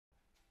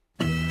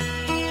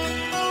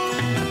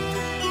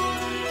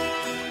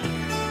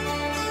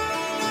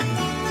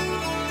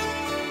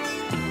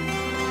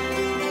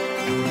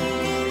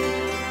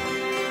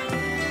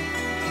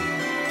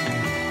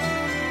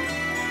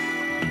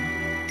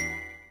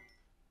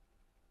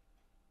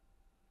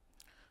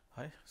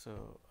Hi, so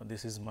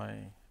this is my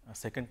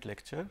second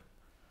lecture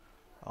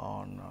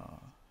on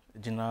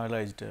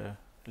generalized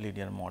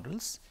linear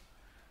models,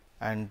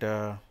 and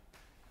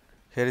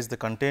here is the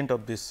content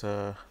of this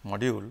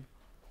module,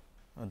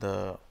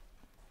 the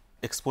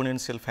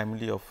exponential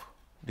family of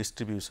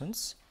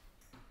distributions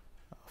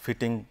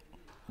fitting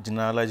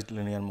generalized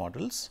linear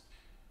models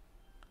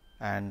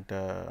and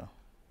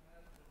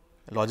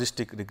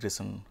logistic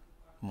regression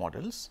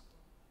models.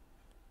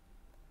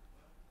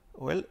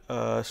 Well,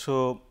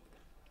 so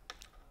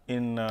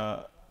in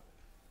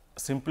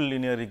simple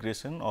linear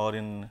regression or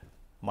in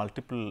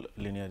multiple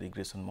linear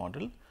regression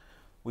model,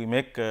 we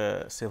make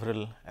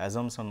several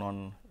assumptions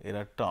on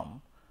error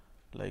term,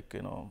 like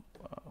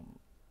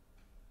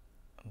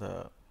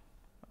the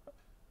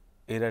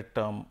error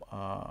term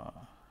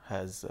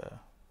has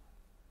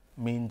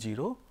mean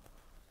 0,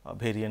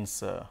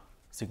 variance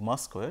sigma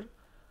square,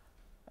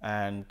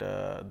 and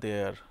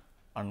they are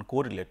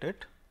uncorrelated,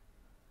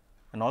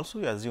 and also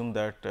we assume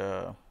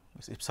that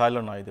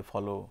epsilon I they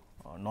follow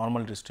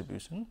normal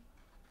distribution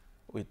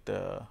with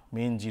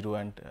mean 0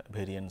 and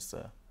variance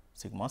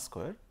sigma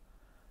square.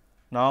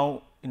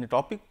 Now, in a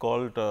topic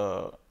called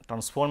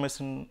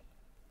transformation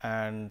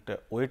and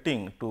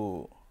weighting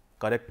to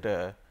correct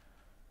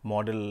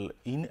model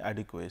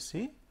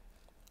inadequacy,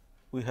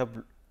 we have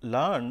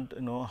learned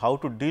how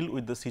to deal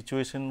with the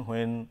situation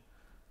when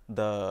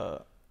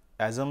the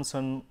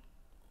assumption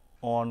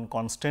on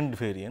constant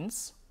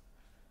variance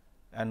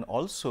and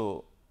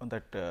also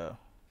that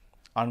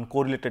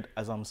uncorrelated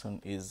assumption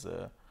is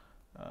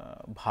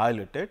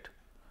violated.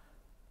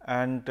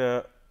 And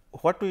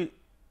what we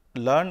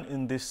learn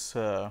in this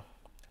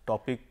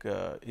topic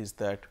is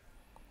that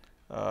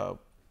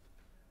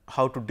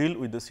how to deal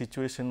with the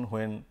situation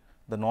when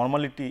the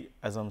normality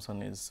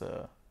assumption is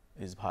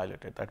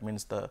violated. That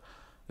means, the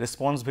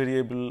response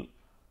variable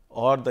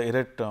or the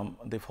error term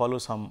they follow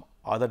some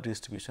other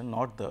distribution,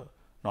 not the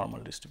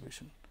normal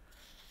distribution.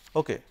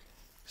 Okay.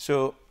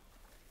 So,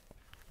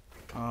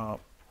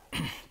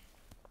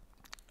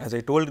 as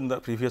I told in the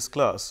previous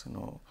class,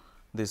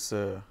 this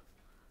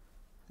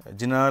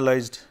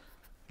generalized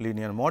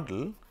linear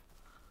model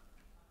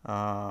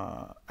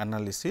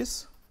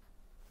analysis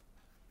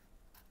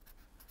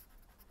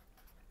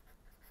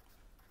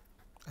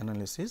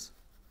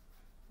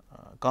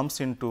comes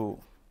into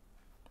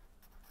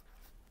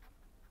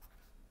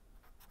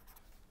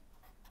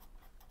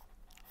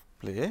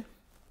play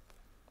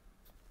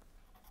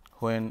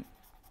when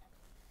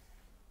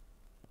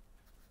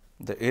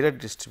the error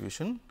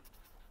distribution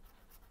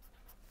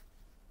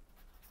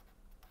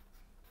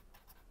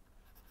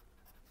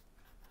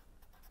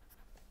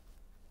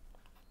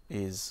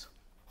is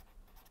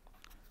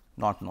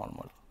not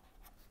normal.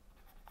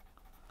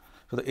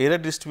 So, the error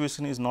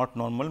distribution is not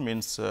normal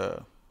means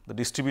the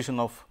distribution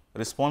of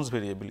response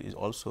variable is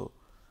also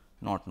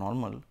not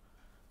normal,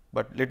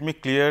 but let me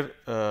clear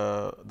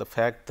the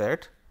fact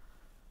that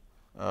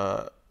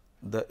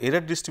the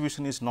error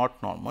distribution is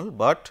not normal,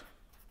 but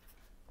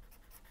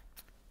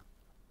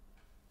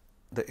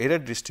the error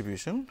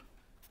distribution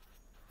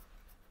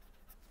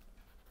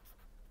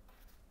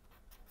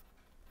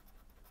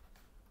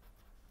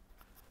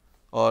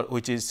or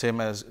which is same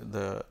as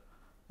the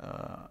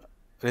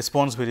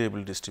response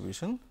variable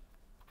distribution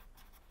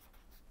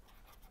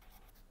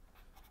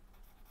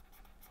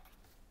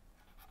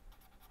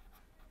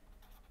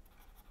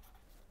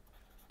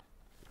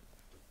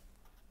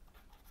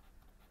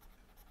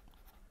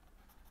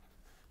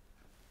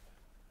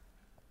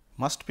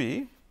must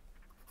be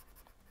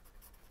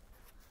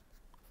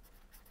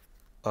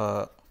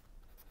a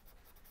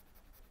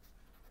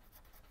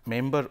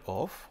member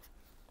of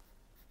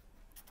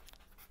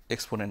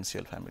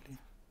exponential family.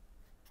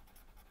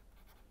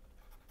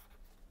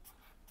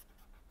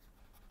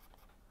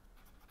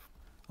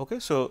 Okay.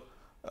 So,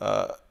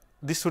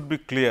 this should be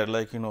clear,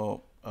 like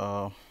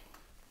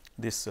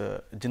this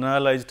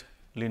generalized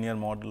linear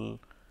model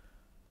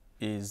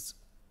is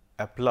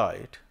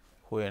applied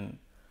when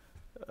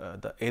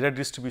the error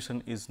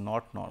distribution is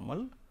not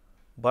normal,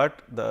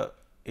 but the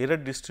error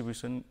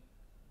distribution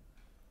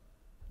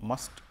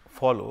must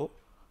follow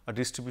a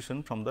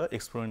distribution from the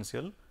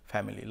exponential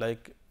family.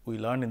 Like we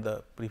learned in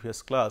the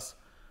previous class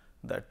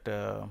that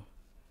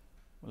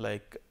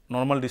like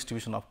normal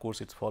distribution, of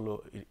course, it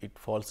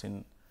falls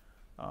in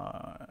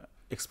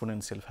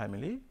exponential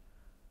family,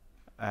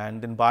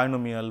 and then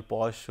binomial,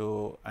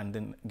 Poisson, and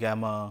then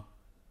gamma,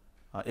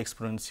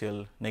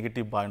 exponential,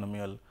 negative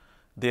binomial,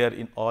 they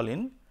are all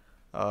in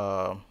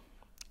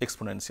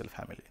exponential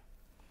family.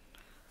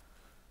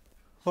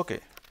 Okay.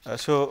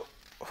 So,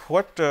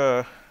 what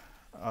I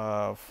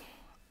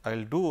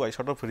will do, I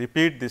sort of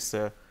repeat this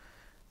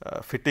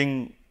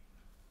fitting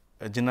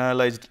a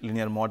generalized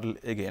linear model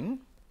again,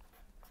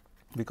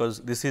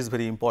 because this is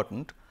very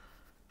important,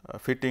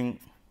 fitting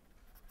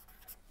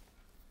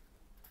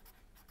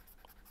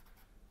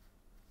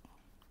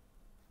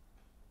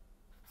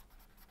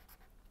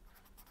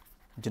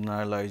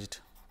generalized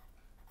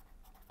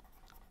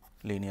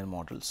linear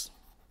models.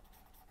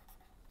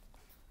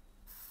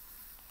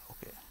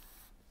 Okay.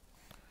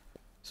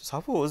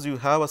 Suppose you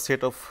have a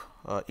set of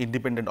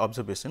independent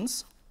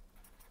observations.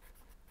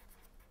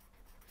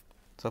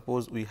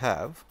 Suppose we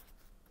have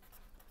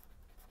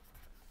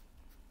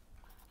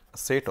a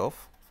set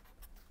of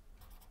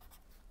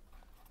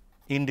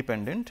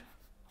independent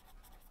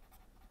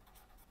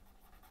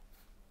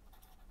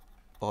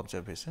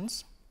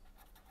observations.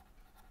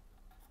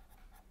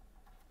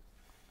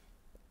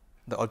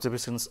 The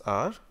observations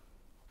are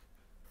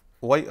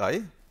y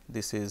I,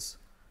 this is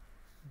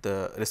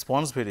the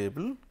response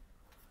variable,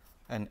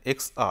 and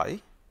x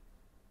I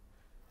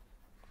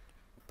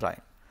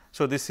prime.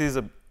 So, this is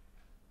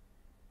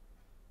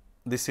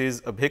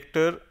a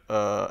vector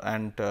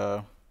and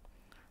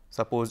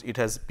suppose it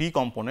has p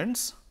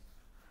components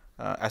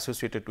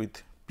associated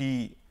with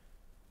p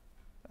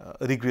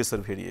regressor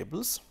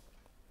variables.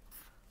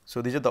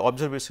 So, these are the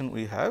observation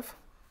we have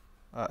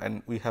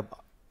and we have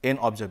n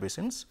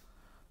observations,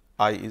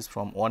 I is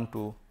from 1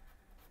 to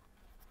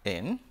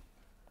n,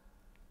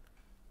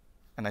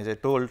 and as I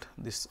told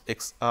this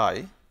x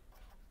I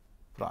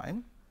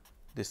prime,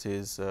 this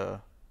is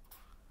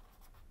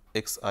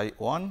x I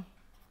 1,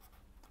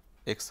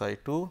 x I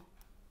 2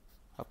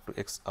 up to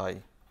x I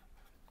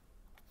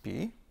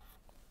p,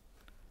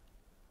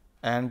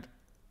 and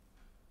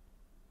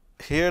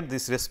here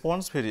this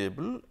response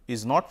variable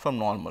is not from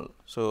normal.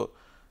 So,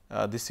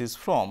 this is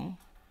from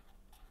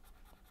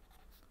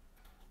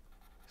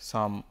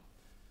some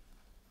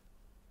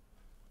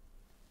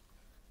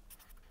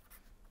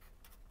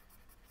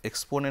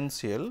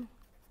exponential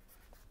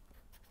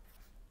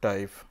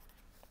type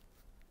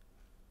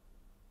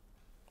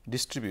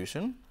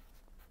distribution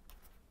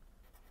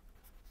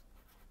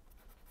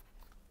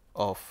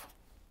of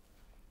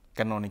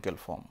canonical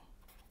form.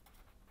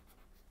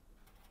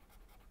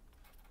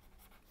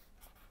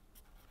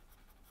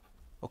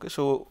 Okay,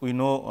 so, we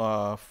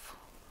know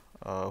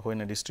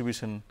when a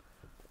distribution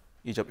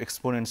is of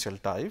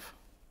exponential type,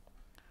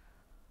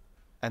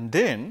 and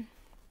then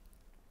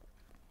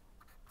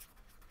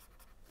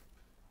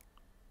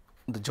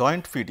the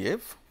joint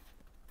PDF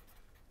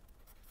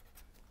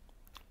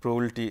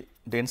probability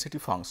density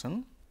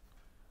function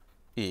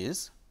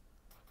is,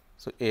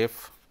 so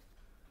f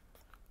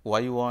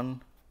y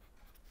 1,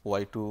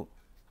 y 2,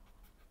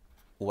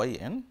 y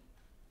n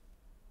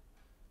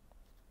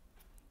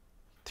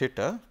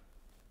theta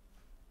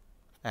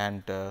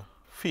and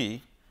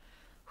phi,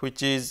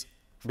 which is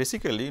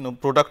basically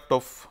product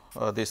of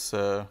this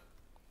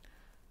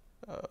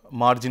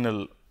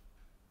marginal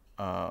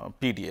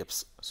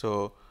PDFs.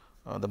 So,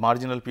 the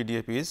marginal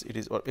PDF is, it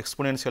is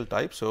exponential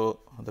type. So,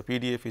 the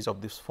PDF is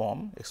of this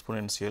form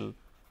exponential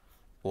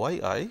y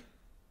I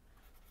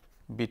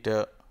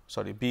beta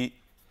b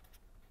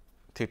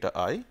theta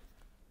I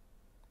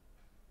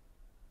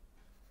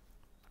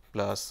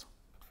plus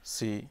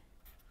c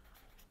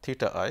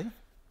theta I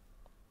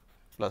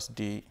plus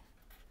d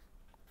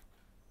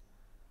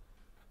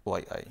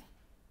y I.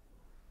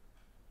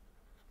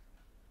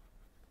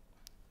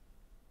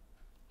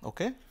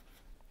 Okay.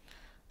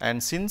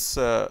 And since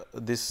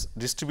this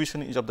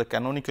distribution is of the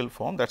canonical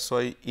form, that is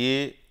why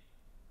a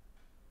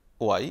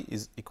y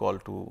is equal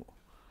to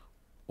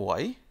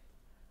y,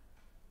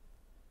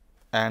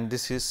 and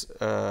this is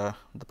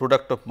the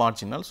product of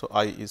marginal. So,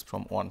 I is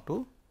from 1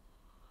 to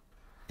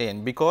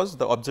n, because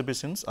the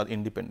observations are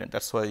independent.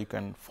 That is why you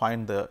can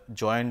find the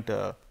joint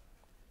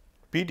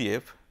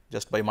PDF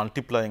just by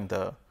multiplying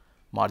the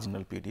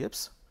marginal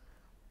PDFs,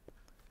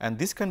 and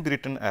this can be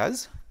written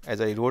as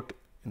I wrote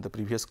in the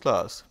previous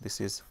class.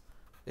 This is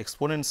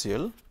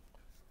exponential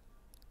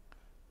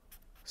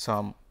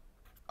sum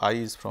I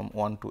is from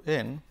 1 to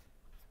n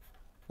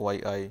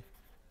y I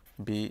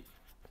b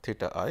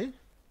theta I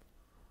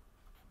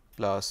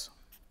plus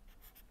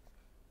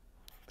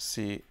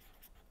c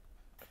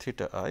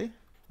theta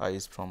I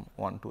is from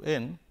 1 to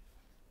n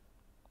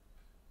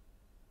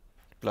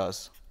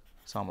plus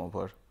sum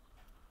over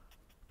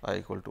I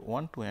equal to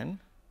 1 to n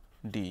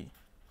d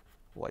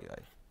y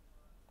I,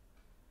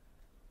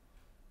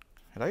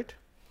 right.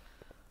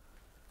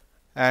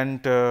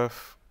 And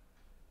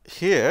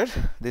here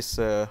this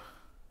the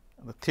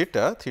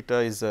theta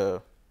is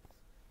a,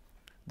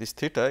 this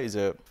theta is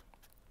a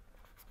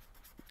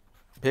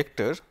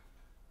vector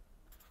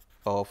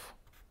of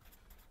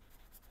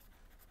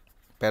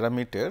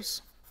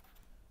parameters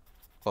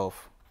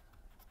of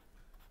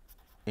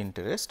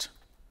interest.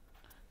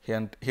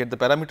 Here the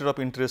parameter of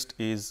interest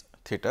is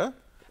theta,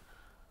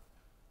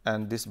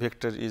 and this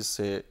vector is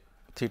say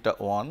theta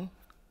 1,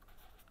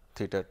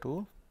 theta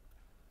 2,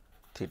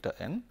 theta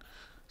n.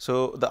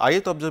 So, the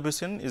ith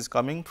observation is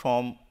coming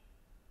from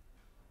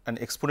an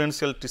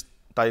exponential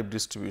type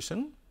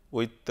distribution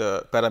with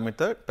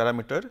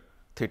parameter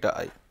theta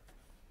I,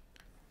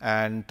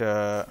 and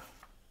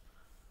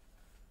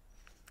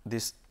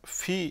this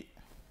phi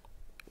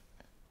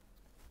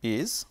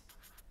is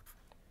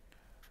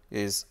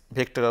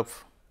vector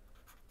of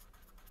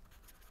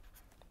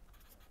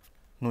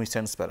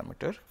nuisance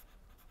parameters.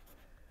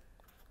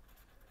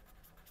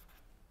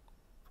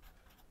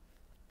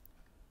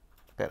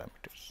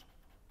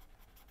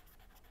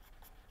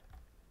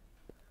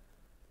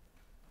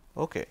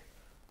 Okay.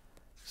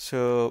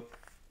 So,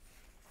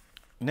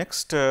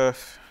 next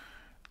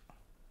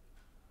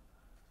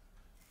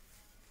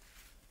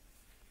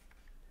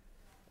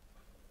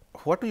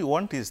what we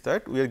want is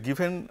that we are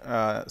given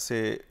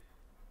say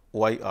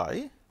y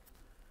I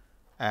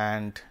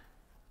and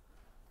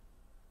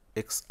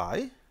x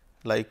I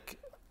like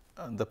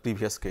the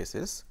previous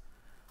cases.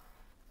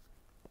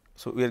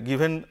 So, we are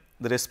given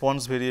the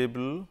response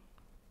variable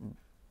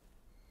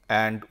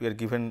and we are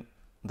given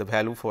the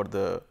value for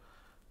the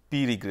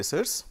p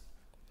regressors,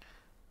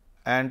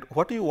 and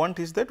what we want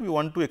is that we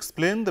want to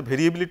explain the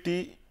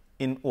variability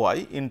in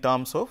y in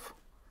terms of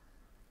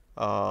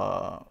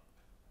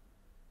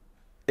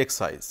x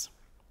i's.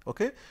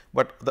 Okay.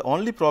 But the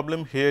only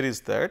problem here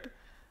is that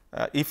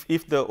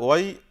if the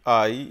y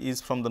I is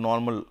from the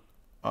normal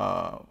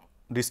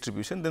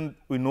distribution, then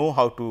we know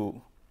how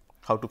to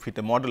fit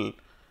a model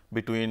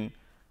between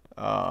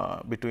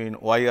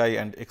y I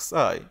and x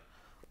I.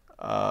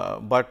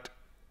 But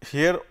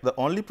here the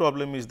only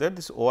problem is that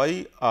this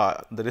y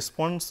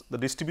the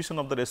distribution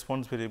of the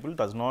response variable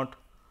does not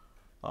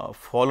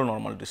follow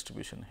normal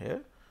distribution here,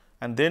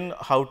 and then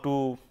how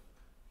to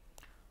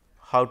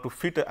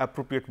fit an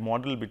appropriate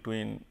model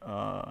between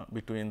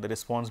the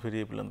response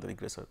variable and the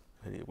regressor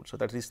variable. So,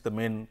 that is the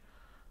main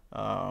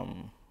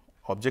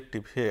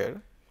objective here.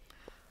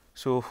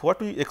 So, what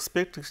we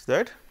expect is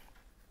that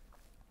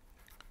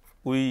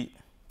we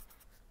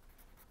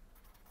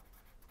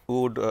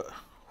would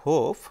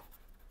hope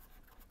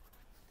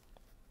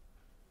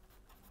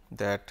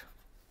that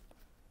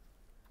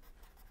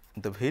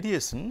the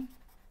variation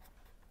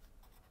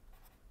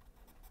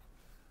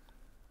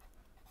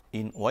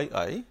in y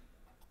I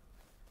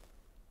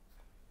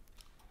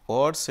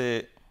or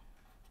say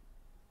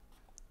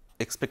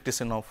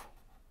expectation of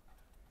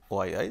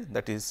y I,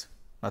 that is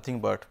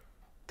nothing but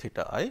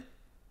theta I,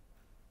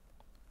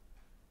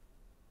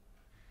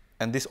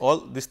 and this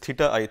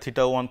theta I,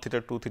 theta 1,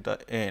 theta 2, theta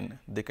n,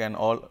 they can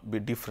all be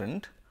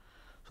different.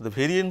 So, the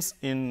variance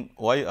in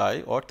y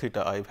I or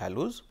theta I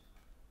values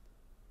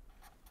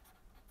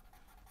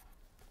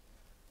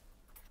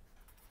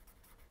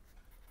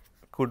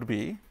could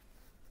be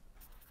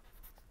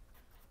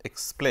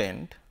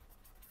explained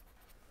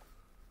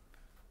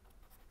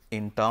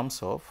in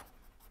terms of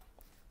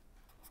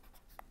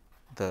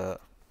the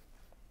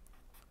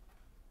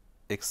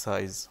x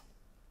i's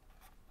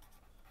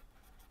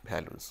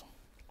values.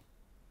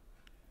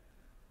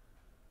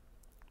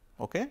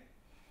 Okay.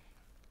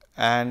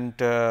 And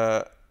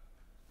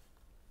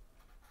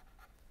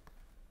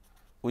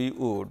we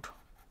would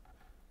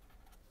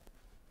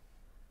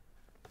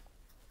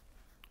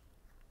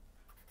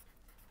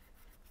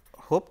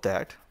hope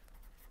that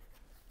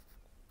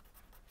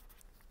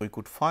we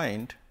could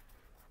find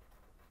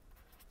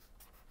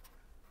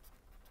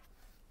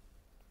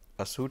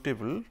a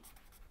suitable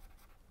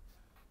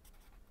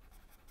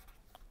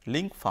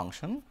link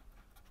function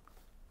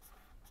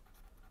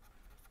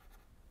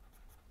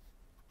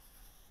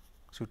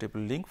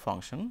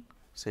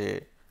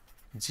say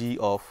g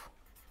of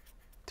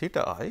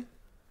theta I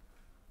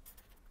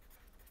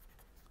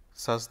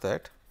such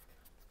that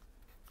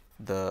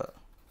the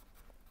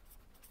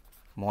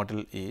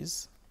model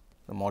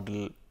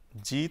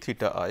g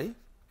theta I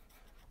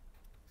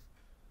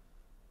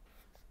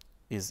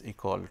is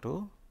equal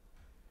to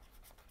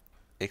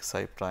x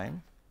I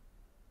prime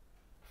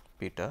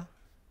beta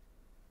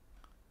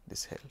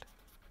this held.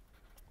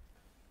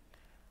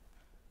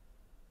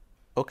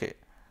 Okay.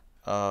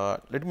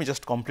 Let me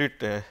just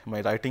complete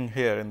my writing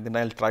here, and then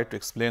I will try to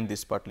explain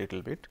this part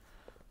little bit.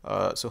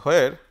 So,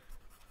 where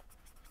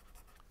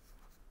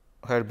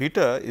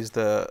beta is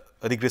the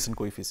regression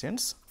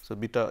coefficients. So,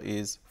 beta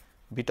is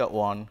beta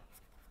 1,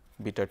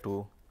 beta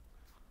 2,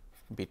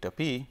 beta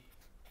p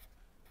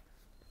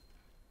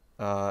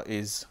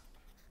is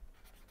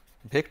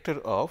vector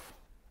of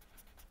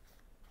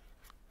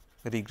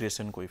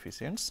regression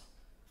coefficients,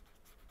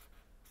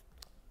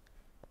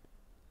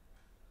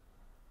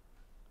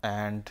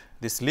 and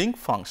this link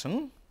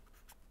function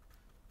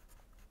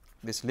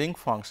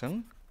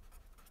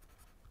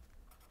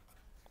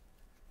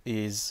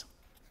is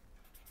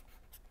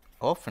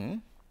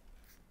often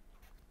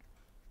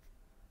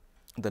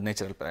the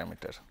natural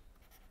parameter.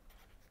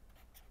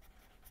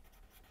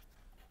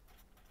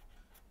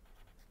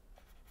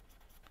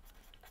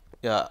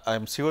 Yeah, I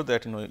am sure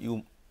that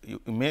you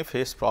may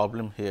face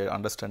problem here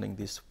understanding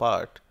this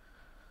part,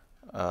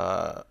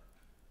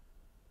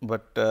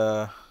 but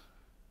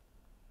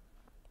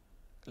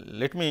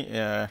let me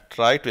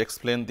try to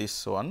explain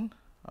this one.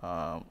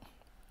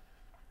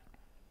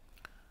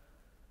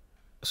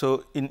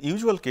 So, in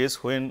usual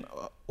case when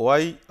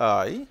y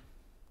I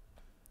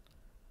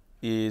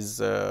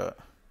is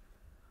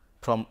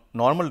from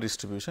normal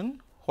distribution,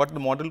 what the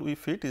model we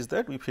fit is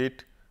that we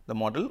fit the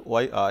model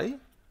y I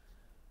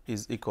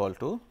is equal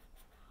to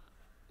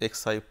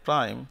x I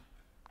prime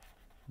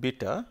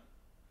beta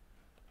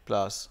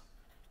plus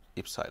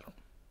epsilon.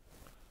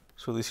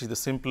 So, this is the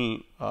simple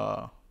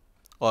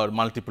or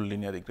multiple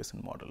linear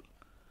regression model,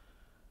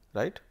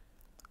 right.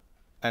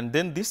 And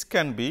then this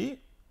can be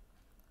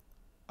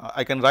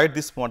I can write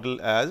this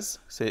model as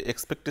say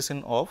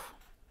expectation of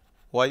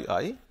y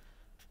I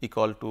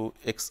equal to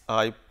x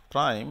I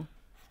prime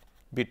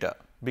beta,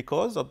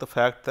 because of the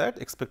fact that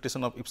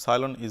expectation of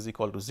epsilon is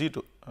equal to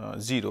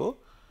 0.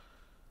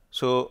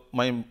 So,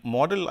 my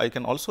model I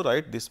can also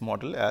write this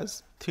model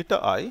as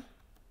theta I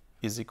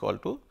is equal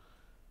to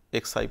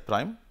x I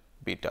prime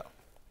beta.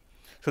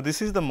 So,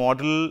 this is the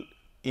model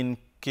in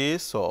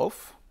case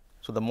of,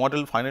 so the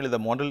model finally the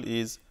model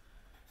is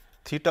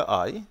theta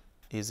I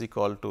is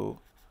equal to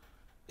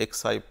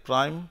x I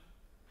prime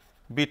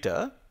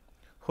beta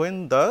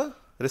when the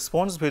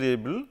response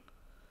variable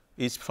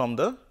is from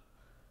the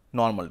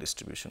normal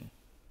distribution.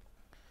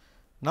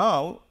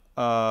 Now,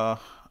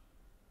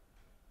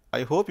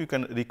 I hope you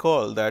can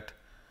recall that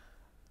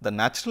the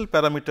natural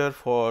parameter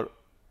for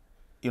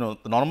the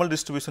normal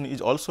distribution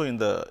is also in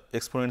the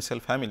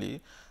exponential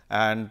family,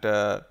 and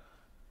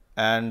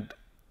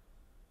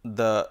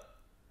the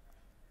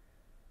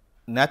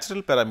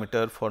natural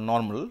parameter for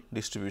normal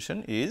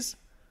distribution is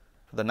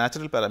the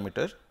natural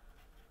parameter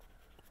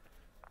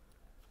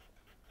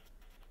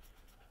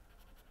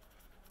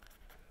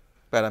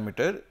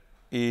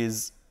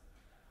is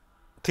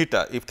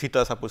theta, if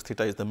theta, suppose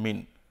theta is the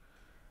mean.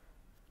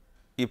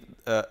 If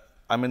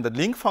I mean the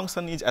link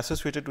function is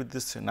associated with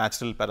this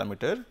natural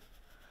parameter.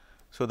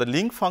 So, the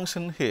link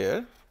function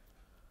here,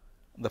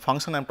 the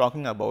function I am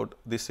talking about,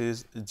 this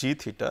is g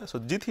theta. So,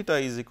 g theta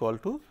is equal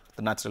to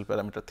the natural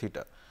parameter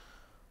theta.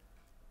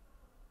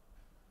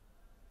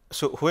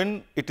 So,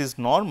 when it is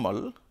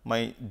normal,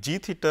 my g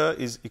theta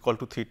is equal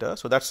to theta.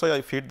 So, that is why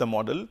I fit the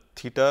model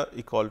theta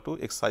equal to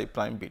x I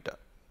prime beta,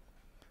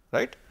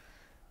 right.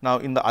 Now,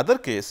 in the other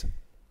case,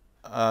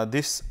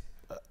 this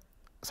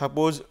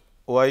suppose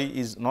y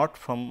is not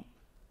from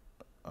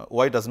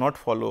y does not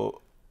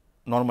follow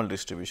normal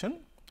distribution,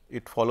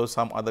 it follows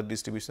some other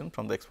distribution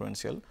from the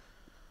exponential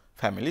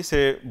family,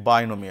 say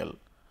binomial.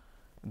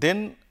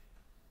 Then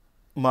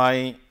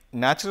my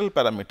natural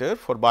parameter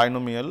for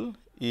binomial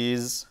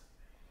is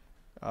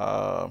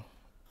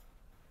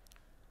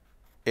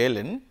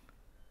ln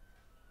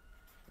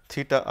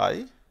theta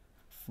I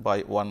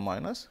by 1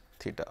 minus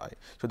theta I.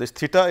 So, this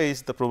theta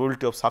is the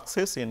probability of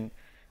success in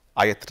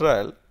ith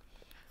trial.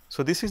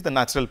 So, this is the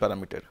natural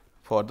parameter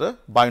for the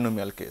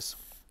binomial case,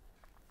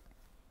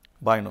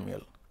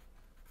 binomial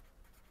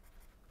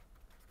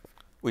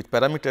with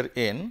parameter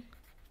n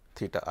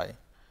theta I.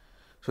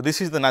 So, this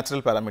is the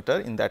natural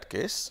parameter in that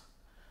case,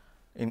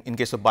 in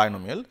case of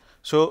binomial.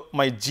 So,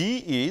 my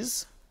g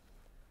is,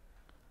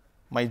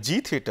 my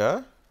g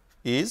theta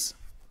is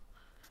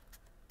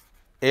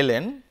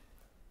ln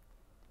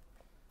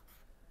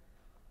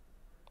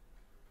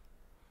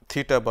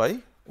theta by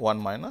 1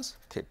 minus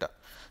theta.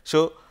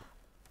 So,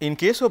 in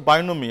case of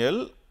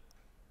binomial,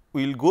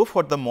 we will go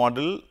for the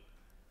model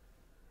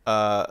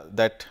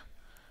that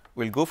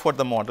we will go for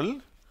the model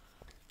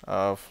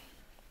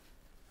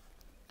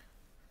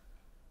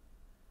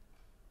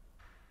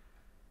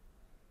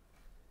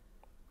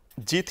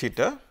g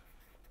theta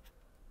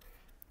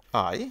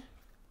I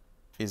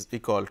is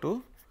equal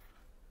to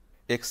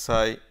x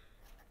I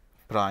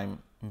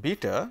prime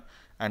beta,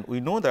 and we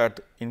know that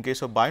in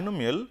case of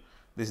binomial,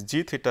 this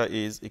g theta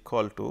is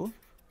equal to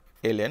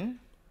ln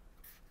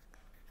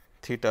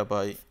theta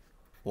by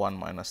 1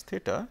 minus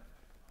theta,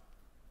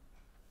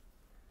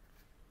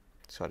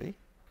 sorry,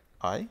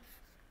 I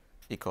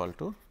equal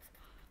to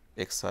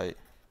x I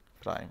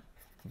prime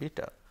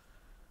beta.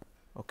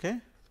 Okay.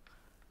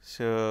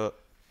 So,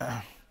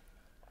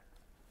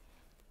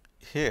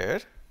 here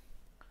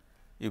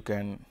you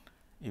can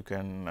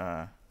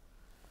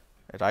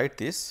write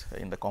this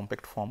in the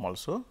compact form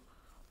also,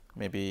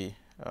 maybe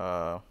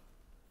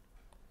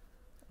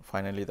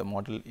finally, the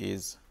model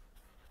is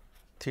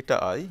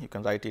theta I, you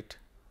can write it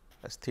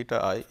as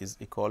theta I is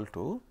equal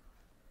to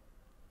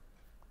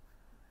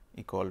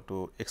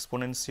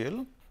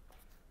exponential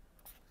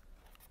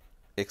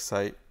x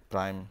I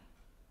prime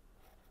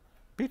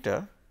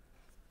beta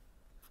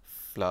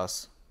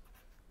plus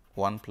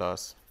 1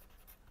 plus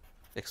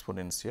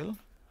exponential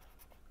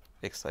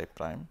x I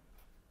prime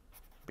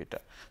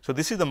beta. So,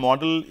 this is the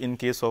model in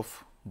case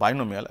of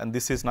binomial, and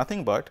this is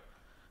nothing but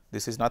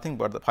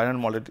the final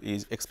model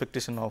is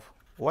expectation of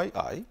y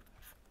I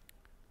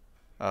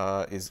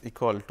is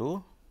equal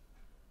to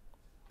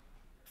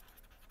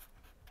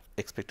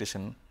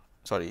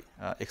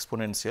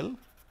exponential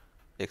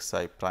x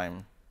I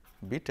prime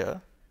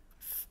beta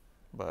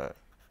by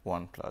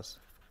 1 plus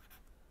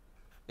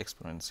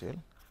exponential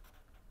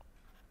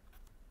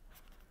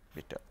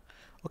beta.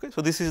 Okay.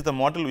 So, this is the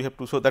model we have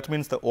to. So, that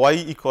means the y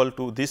equal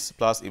to this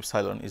plus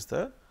epsilon is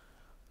the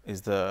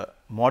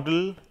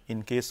model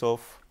in case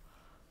of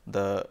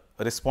the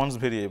response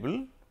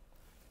variable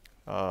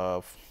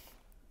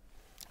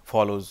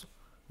follows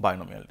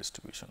binomial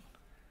distribution.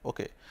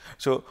 Okay.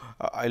 So,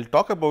 I will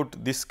talk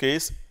about this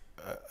case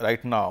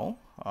right now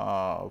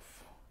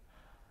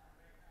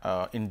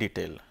in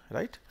detail,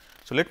 right.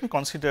 So, let me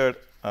consider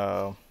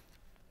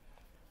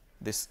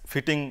this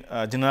fitting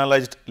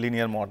generalized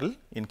linear model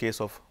in case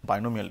of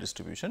binomial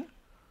distribution.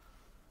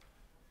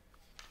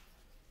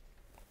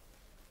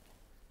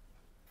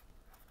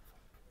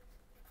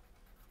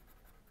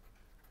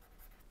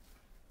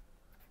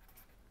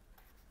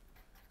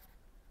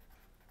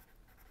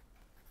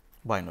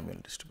 binomial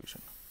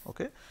distribution.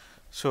 Okay.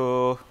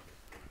 So,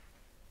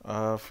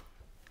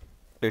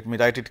 let me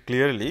write it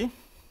clearly.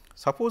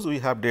 Suppose we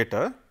have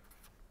data,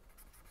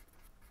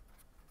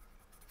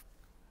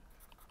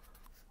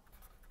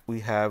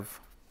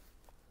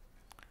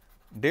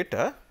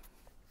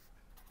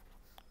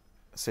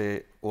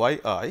 say y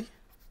I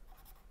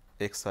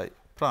x I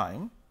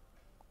prime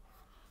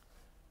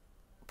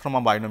from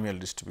a binomial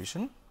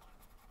distribution,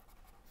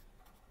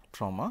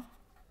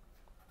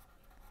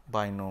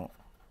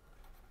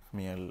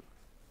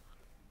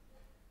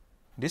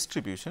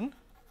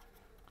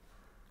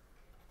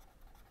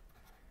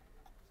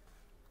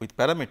 with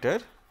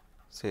parameter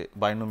say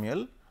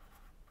binomial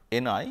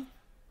n I.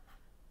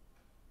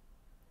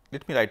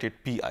 Let me write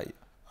it p I.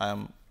 I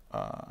am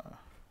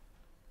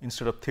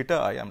instead of theta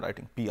I am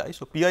writing p I.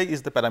 So, p I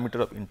is the parameter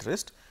of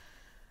interest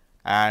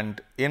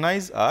and n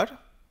i's are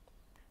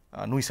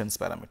nuisance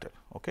parameter.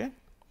 Okay.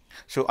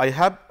 So, I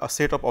have a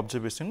set of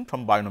observation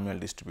from binomial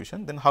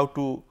distribution, then how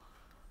to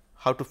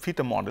fit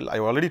a model. I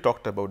already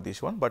talked about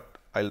this one, but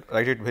I will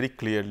write it very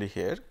clearly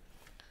here.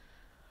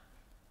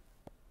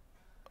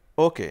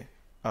 Okay.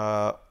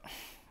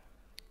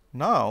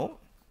 Now,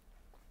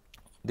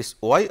 this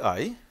y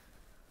I,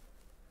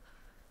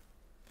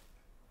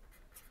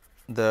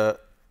 the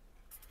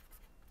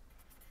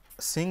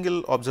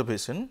single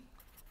observation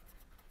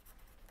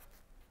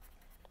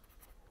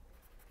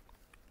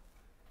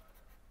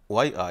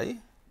y I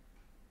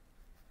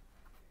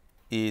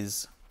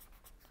is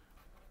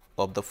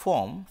of the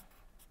form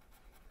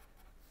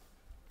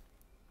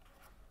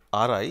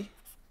r I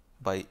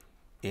by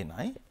n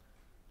I,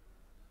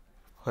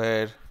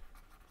 where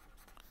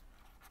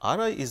r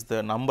I is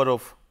the number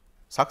of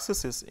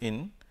successes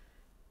in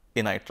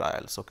n I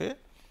trials. Okay.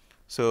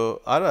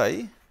 So, r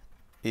I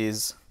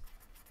is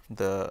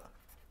the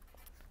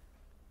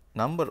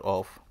number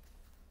of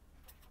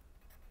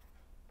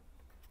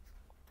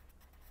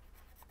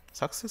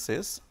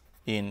successes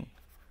in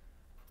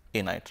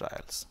n I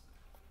trials.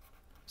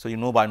 So, you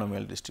know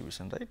binomial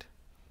distribution, right?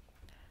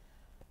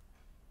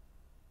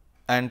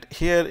 And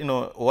here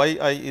y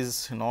I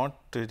is not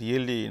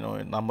really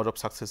a number of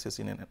successes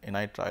in n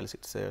I trials,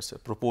 it is a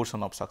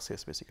proportion of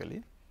success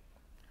basically.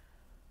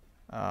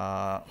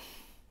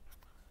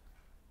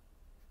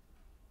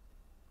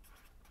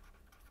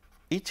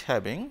 Each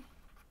having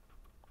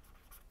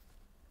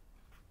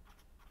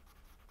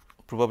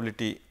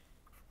probability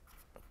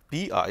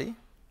p I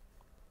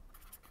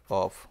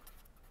of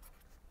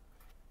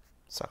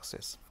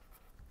success,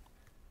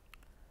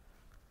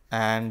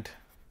 and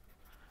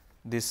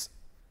this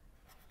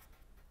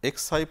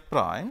x I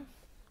prime,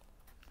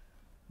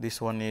 this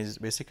one is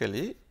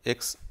basically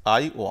x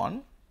I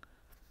 1,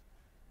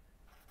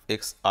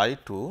 x I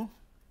 2,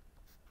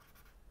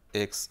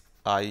 x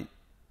I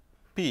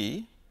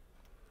p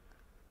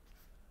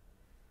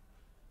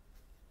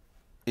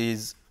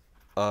is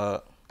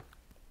a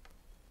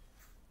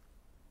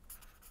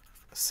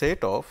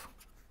set of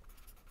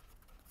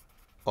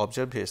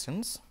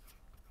observations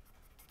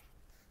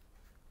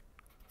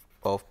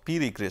of p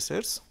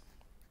regressors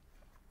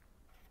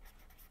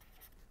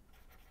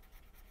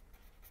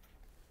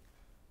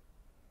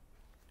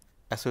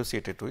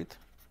associated with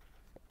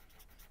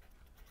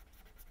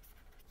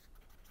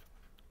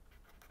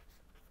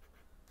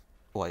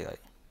y I.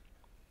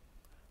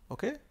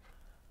 Okay.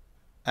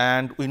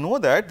 And we know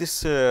that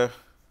this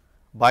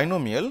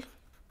binomial,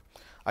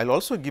 I will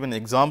also give an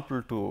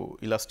example to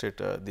illustrate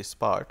this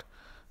part.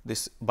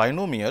 This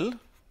binomial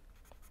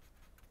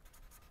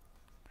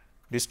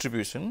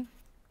distribution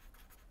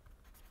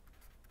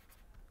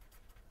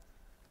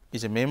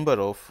is a member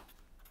of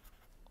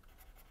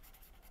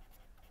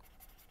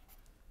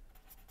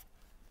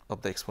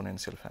the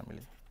exponential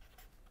family.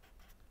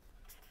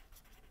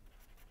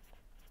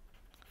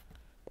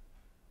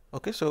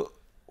 Okay. So,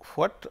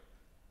 what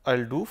I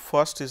will do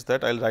first is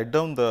that I will write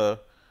down the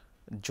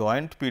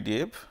joint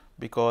PDF,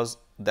 because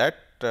that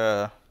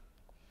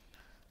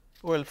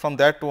well, from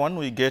that one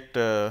we get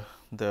the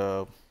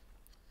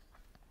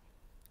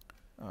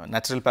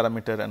natural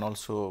parameter and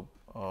also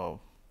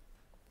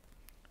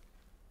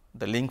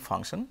the link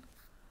function.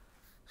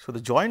 So, the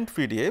joint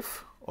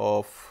PDF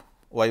of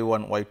y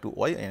 1, y 2,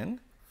 y n,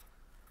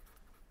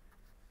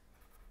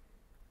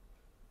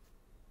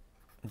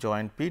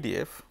 joint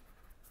PDF,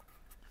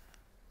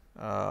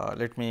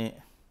 let me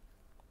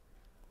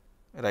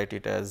write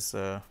it as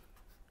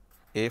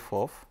f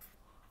of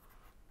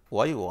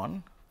y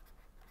 1,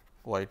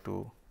 y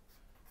 2,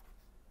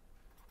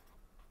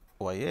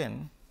 y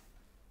n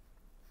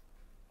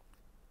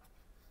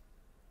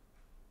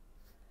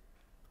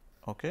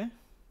okay,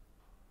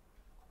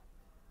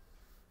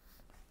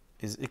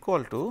 is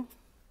equal to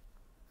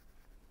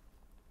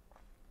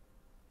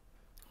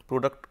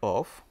product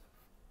of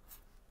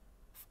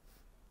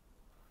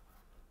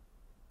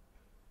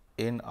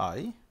n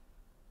I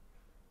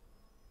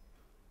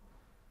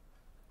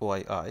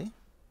y I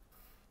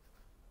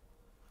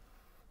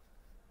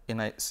n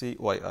I c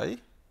y I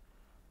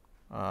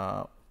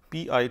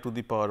p I to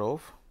the power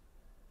of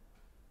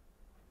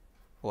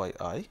y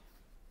I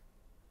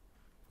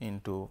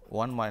into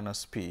 1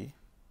 minus p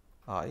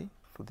I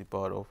to the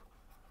power of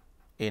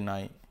n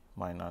I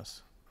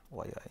minus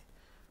y I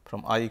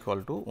from I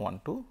equal to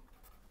 1 to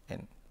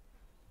n.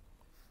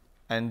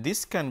 And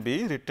this can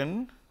be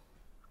written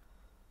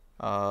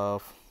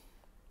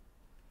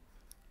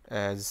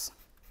as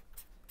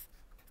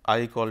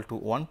I equal to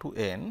 1 to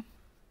n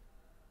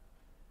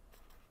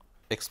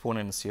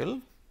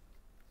exponential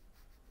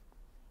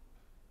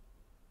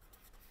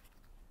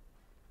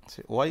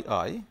say y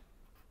I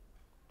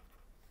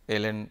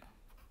ln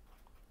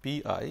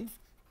p I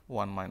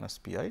 1 minus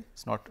p I, it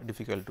is not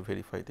difficult to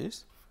verify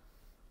this,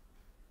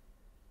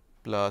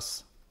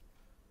 plus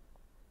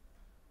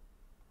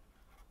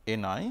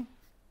n I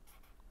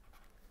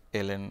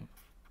ln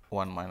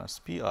 1 minus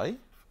p I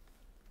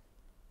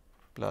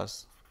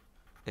plus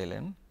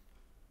ln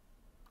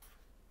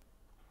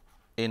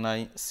n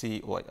I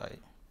c y I.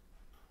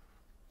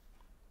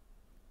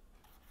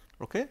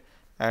 Okay.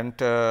 And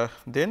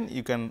then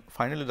you can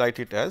finally write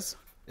it as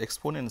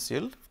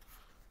exponential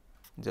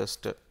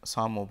just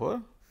sum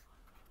over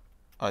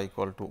I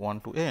equal to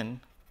 1 to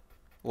n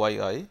y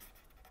I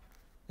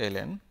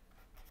ln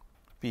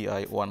p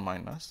I 1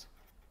 minus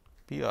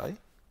p I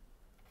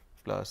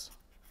plus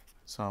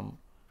some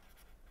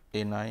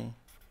n I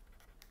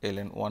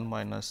ln 1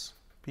 minus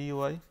p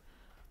y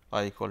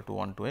I equal to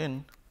 1 to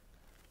n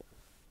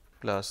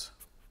plus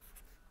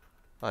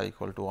I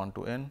equal to 1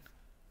 to n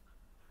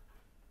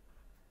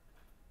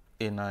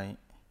n I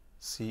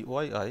c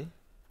y I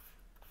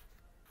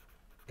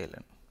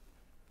ln.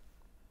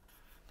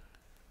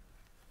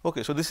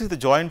 Okay, so, this is the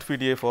joint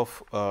PDF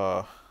of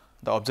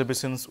the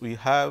observations we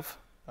have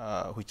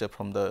which are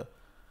from the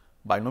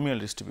binomial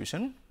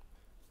distribution.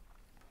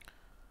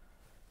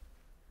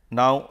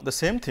 Now, the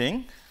same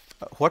thing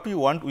what we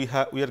want, we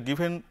are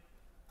given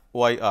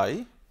y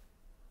I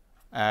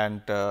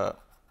and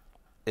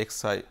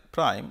x I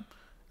prime,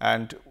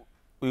 and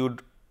we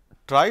would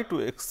try to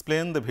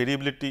explain the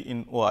variability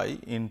in y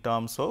in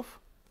terms of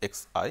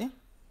x I.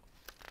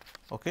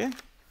 Okay.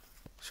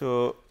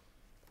 So,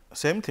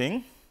 same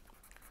thing.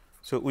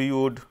 So, we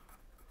would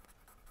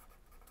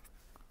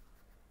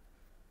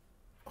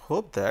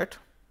hope that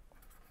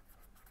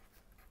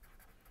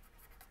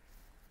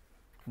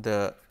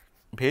the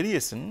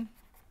variation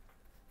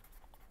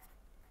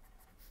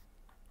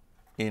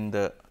in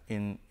the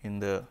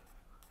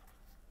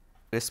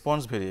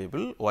response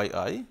variable y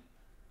I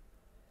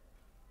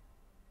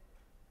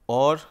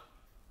or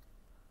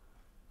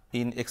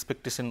in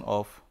expectation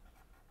of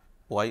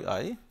y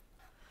I.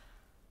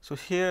 So,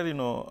 here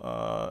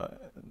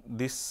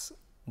this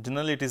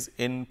generally it is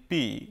n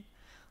p,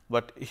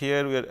 but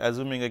here we are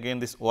assuming again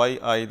this y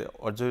I, the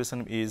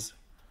observation is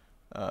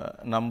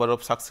number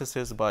of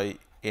successes by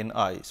n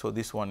I. So,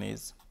 this one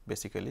is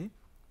basically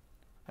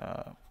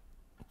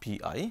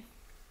p I.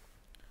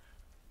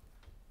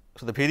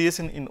 So, the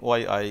variation in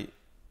y I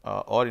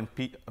or in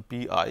p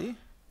I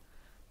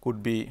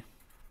could be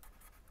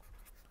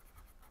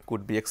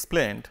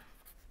explained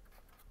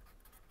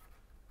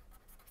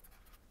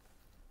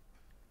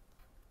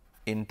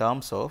in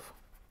terms of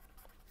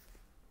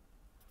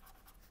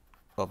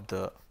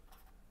the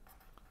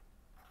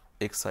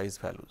x i's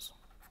values.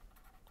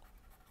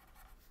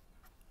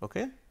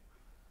 Okay.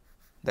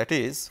 That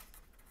is,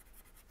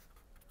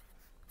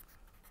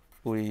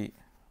 we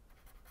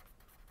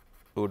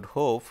would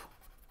hope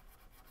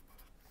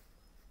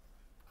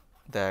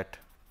that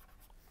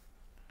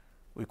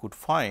we could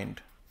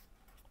find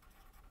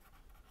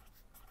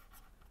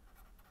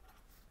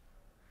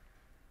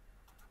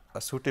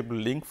a suitable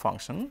link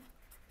function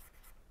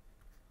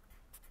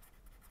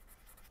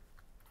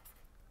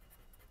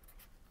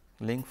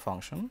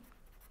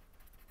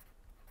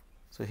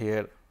So,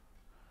 here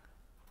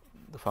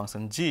the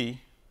function g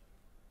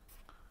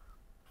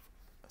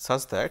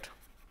such that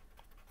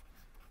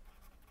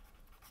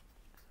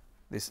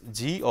this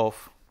g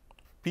of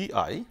p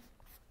I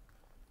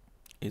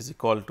is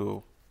equal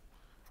to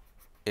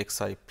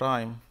x I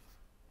prime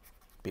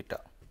beta,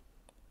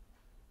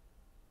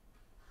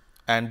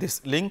 and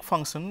this link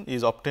function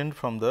is obtained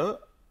from the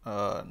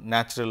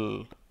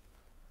natural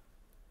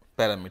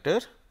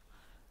parameter,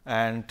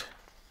 and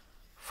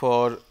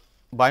for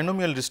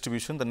binomial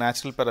distribution the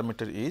natural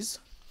parameter is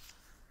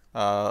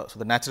so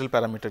the natural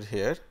parameter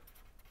here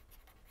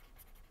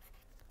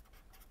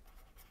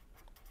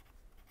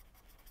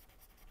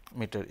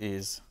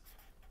is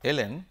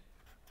ln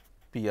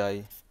p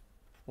I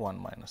 1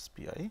 minus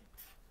p I.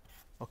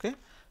 Okay.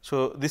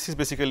 So, this is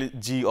basically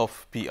g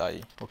of p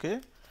I. Okay.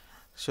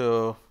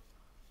 So,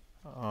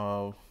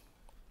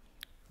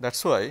 that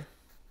is why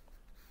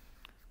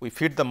we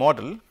fit the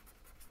model,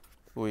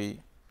 we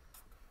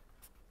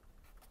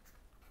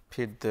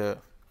fit the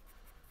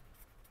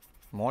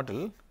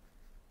model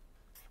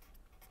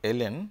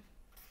ln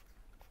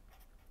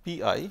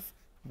p I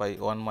by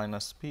 1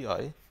 minus p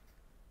I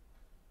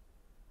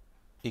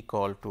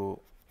equal to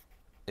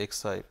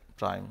x I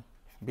prime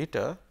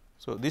beta.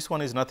 So, this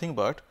one is nothing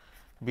but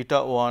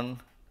beta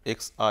 1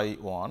 x I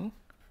 1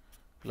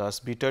 plus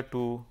beta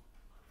 2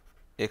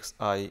 x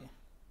I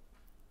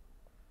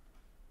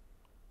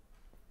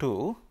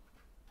 2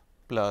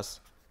 plus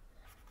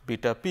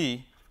beta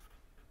p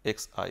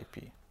x I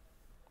p.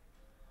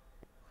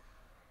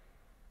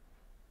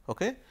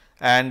 Okay.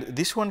 And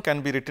this one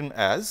can be written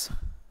as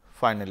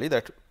finally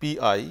that p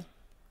I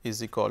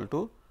is equal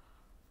to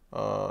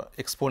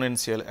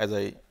exponential, as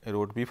I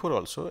wrote before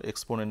also,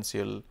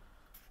 exponential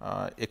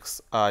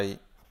x I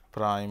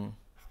prime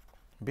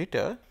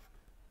beta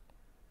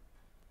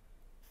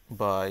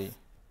by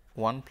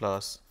 1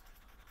 plus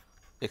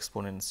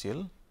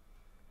exponential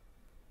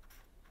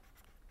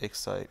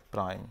x I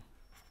prime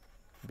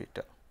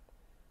beta.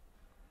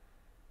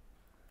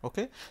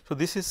 Okay. So,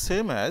 this is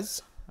same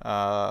as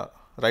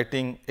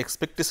writing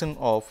expectation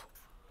of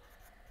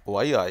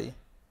y I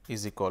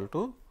is equal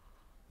to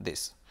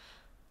this,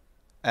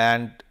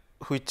 and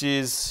which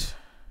is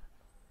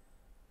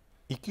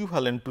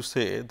equivalent to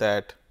say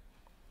that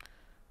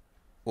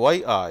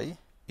y I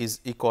is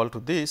equal to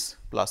this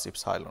plus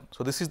epsilon.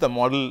 So, this is the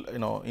model,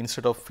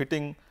 instead of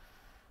fitting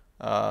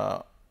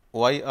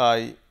y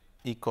I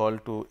equal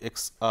to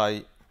x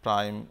I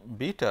prime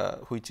beta,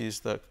 which is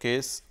the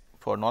case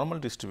for normal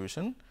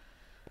distribution,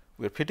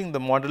 we are fitting the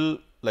model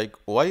like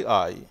y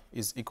I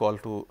is equal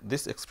to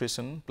this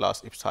expression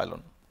plus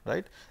epsilon,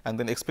 right, and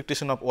then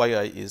expectation of y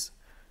I is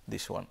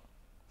this one.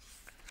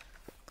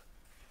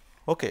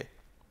 Okay.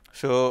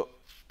 So,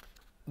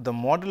 the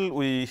model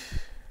we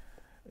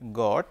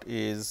got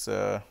is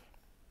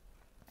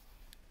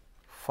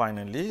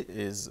finally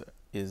is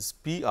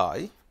p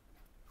I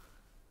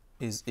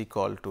is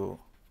equal to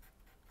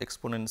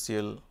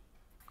exponential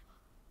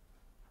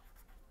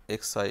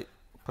x I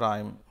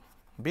prime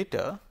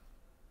beta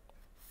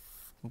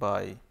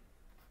by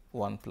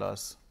 1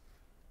 plus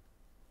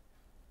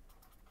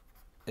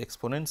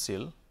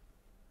exponential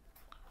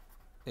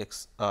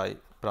x I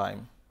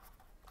prime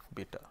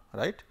beta,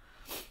 right.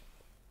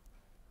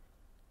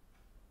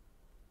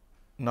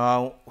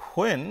 Now,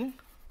 when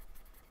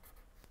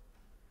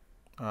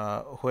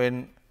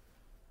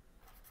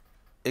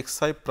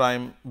x I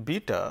prime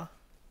beta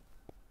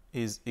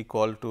is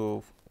equal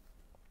to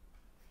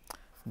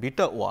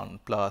beta 1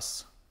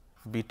 plus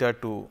beta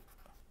 2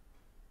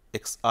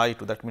 x I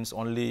 2, that means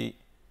only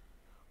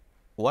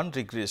one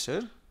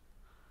regressor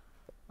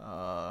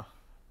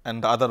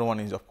and the other one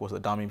is of course the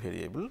dummy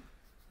variable.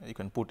 You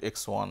can put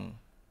x 1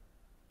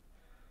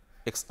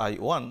 x I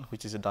 1,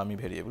 which is a dummy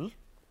variable,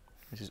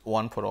 which is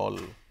 1 for all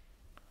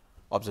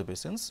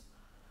observations.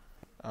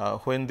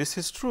 When this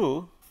is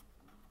true,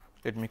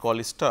 let me call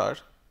it star.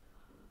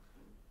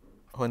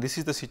 When this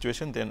is the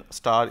situation, then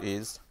star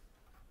is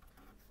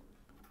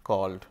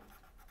called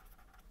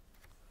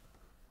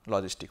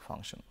logistic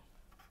function.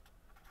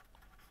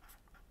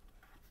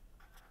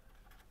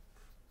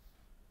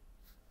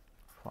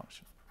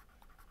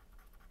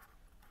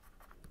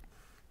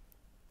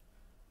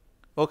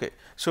 Okay.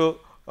 So,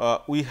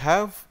 we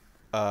have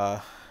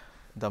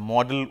the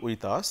model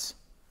with us.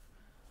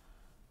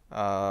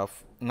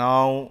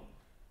 Now,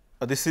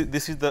 this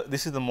is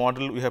the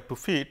model we have to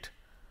fit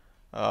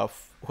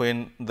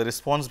when the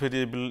response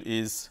variable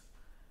is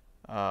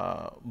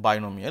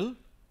binomial.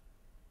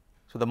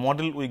 So, the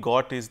model we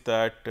got is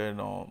that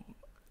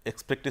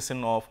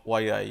expectation of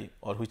y I,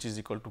 or which is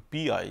equal to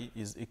p I,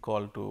 is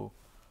equal to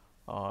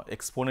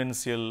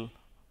exponential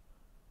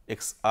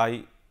x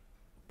I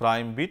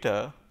prime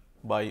beta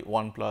by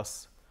 1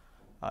 plus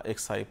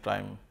x I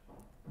prime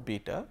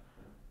beta,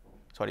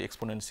 sorry,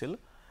 exponential.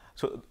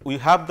 So, we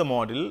have the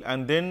model,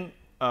 and then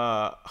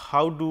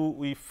how do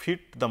we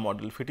fit the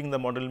model? Fitting the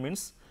model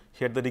means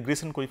here the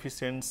regression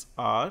coefficients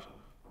are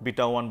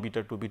beta 1,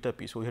 beta 2, beta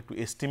p. So, we have to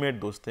estimate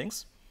those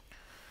things.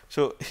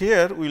 So,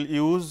 here we will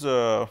use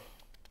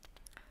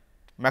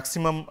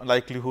maximum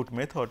likelihood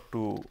method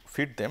to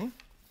fit them.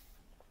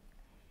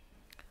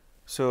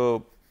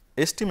 So,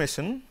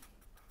 estimation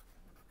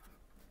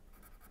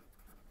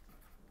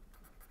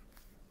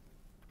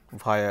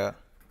via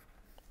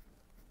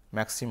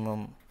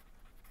maximum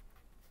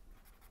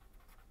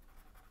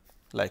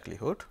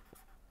likelihood.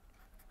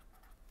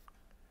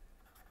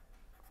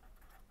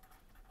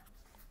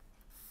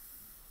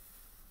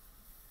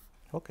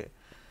 Okay.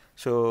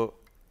 So,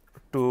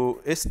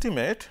 to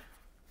estimate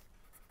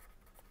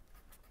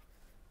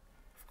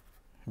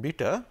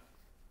beta,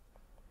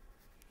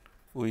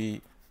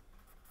 we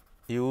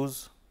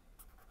use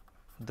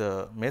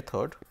the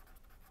method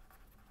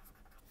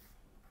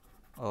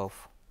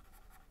of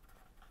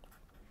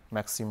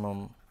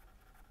maximum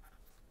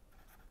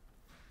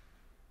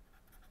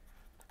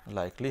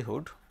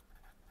likelihood.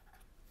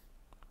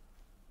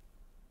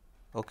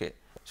 Okay.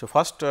 So,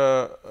 first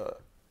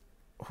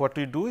what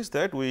we do is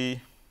that we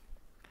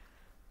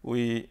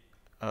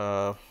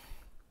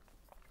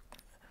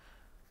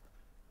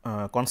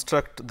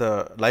construct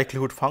the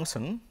likelihood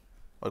function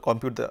or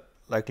compute the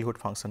likelihood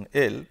function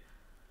L,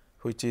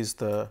 which is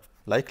the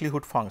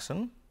likelihood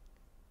function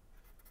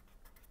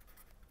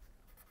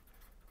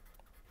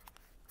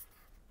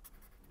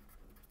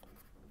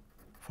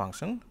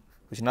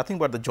which is nothing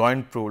but the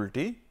joint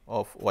probability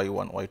of y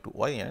 1, y 2,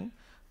 y n,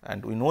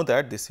 and we know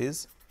that this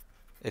is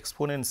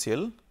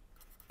exponential,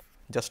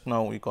 just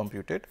now we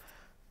computed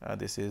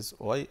this is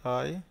y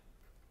I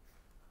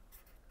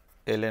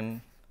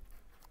ln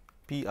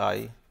p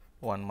I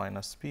 1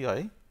 minus p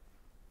I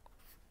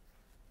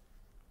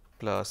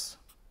plus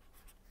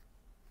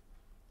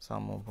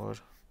sum over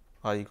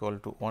I equal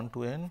to 1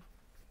 to n,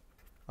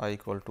 I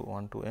equal to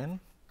 1 to n,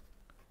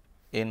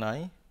 n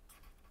I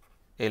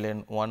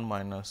ln 1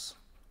 minus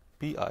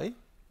p I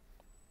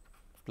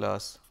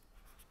plus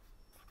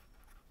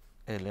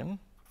ln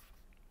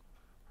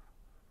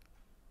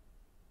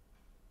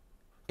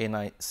n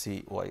I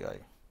c y I,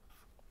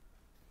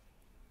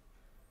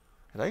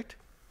 right.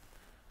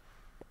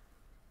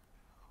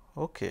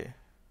 Okay.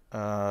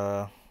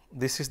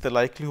 This is the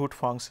likelihood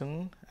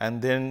function,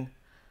 and then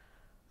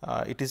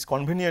it is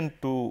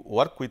convenient to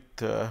work with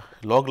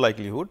log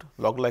likelihood.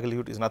 Log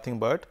likelihood is nothing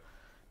but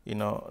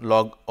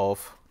log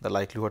of the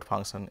likelihood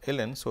function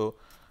ln. So,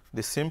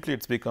 this simply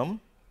it's become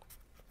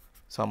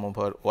sum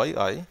over y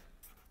I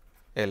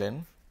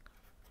ln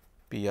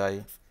p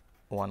I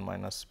 1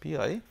 minus p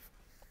I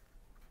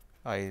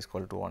is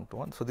equal to 1 to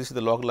 1. So, this is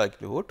the log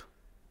likelihood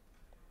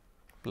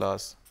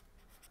plus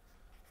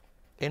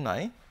n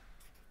I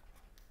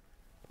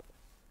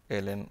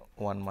ln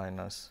 1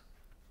 minus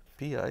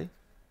p I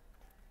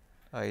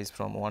is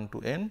from 1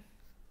 to n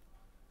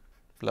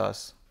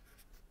plus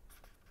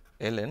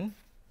ln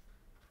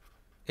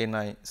n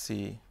I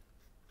c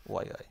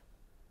y I.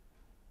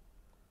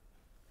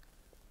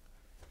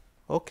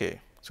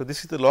 Okay. So,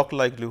 this is the log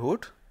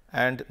likelihood,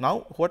 and now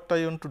what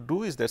I want to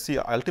do is that, see,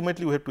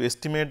 ultimately we have to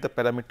estimate the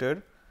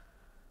parameter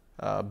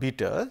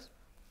beta,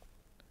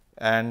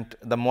 and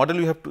the model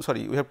we have to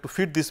we have to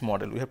fit this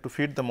model. We have to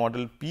fit the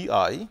model p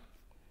I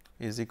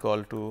is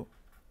equal to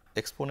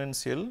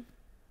exponential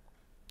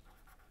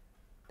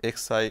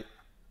x I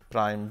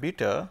prime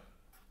beta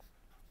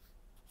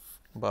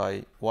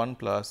by 1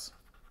 plus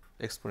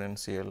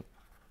exponential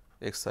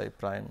x I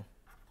prime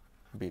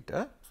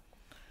beta.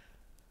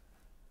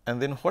 And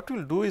then what we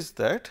will do is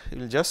that we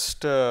will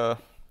just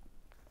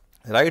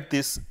write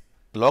this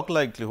log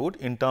likelihood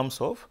in terms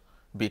of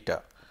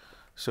beta.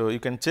 So, you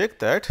can check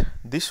that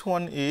this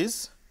one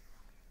is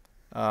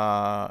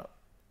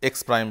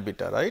x prime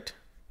beta, right.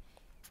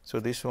 So,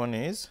 this one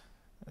is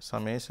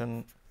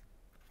summation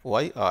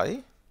y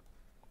I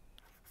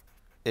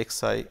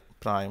x I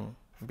prime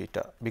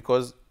beta,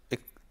 because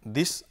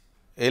this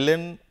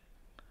ln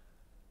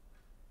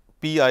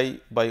p I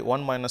by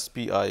 1 minus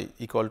p I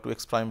equal to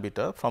x prime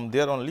beta, from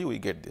there only we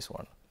get this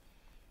one,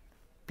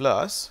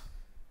 plus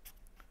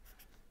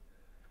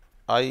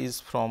I is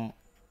from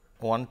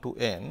 1 to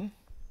n.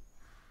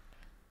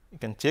 You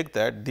can check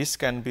that this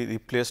can be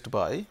replaced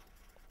by, you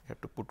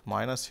have to put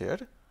minus here,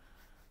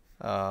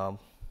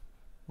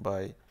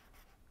 by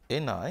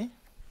n I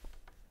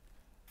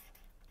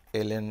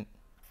ln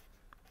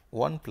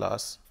 1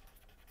 plus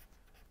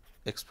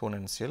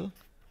exponential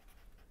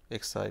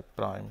x I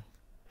prime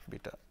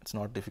beta. It is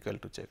not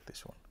difficult to check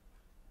this one.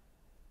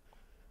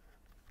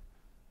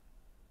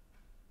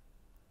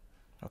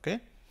 Okay.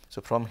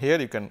 So, from here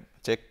you can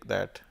check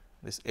that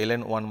this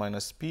ln 1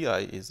 minus p I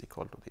is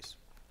equal to this,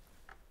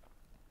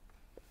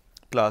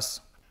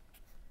 plus,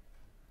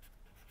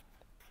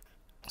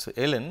 so,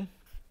 ln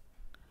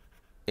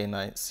n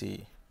I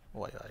c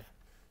y I.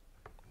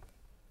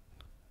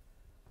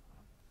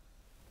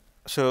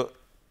 So,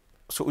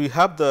 we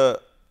have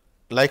the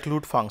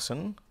likelihood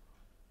function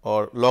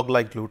or log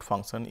likelihood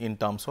function in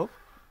terms of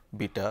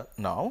beta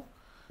now.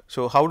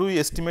 So, how do we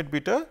estimate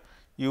beta?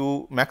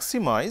 You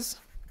maximize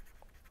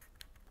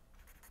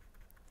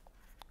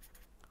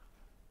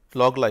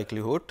log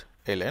likelihood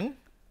ln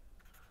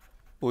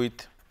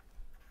with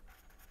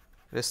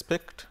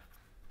respect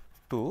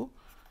to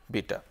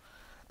beta.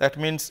 That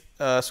means,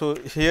 so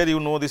here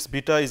this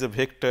beta is a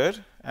vector,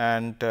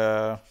 and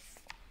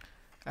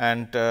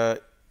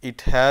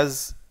it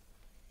has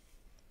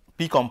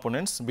p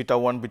components, beta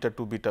 1, beta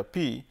 2, beta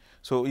p.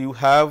 So, you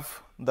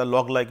have the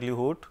log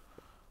likelihood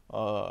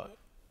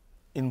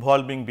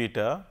involving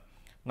beta.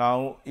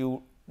 Now,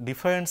 you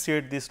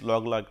differentiate this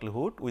log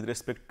likelihood with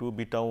respect to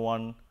beta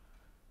 1,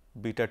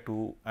 beta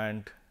 2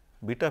 and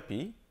beta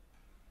p,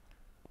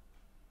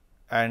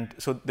 and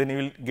so then you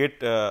will get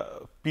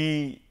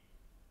p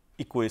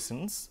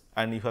equations,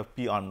 and you have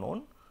p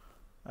unknown,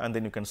 and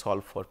then you can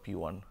solve for p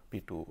 1, p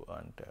 2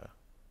 and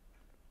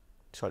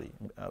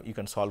you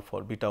can solve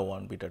for beta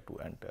 1, beta 2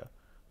 and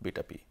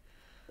beta p.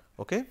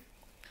 Okay.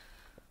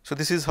 So,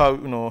 this is how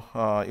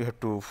you have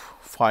to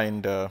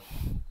find the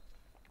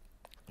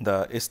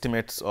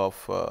estimates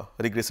of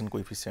regression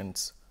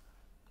coefficients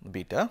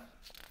beta,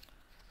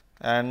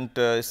 and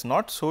it is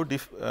not so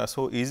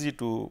easy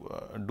to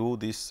do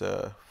this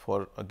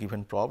for a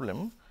given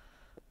problem.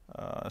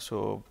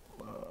 So,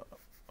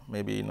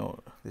 maybe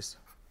this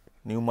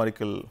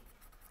numerical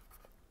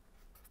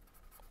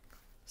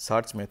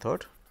search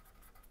method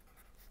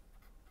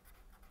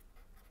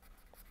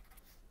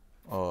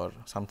or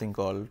something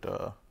called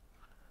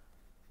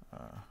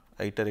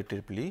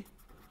iteratively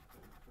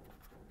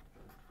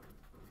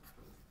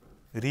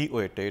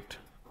reweighted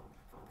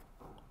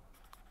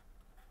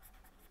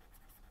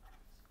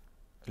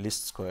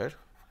least square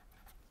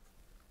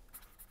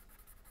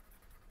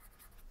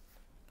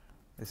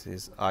this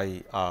is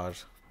IRLS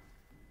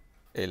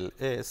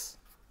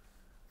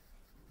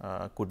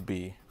could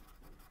be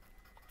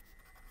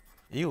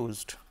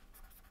used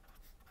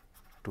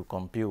to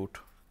compute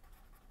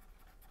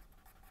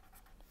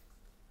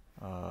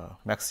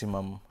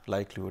maximum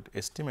likelihood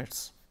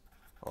estimates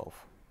of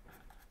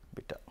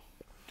beta.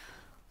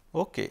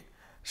 Okay.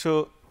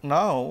 So,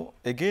 now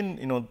again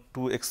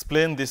to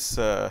explain this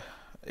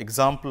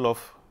example of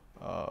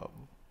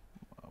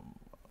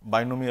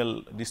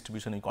binomial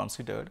distribution we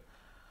considered,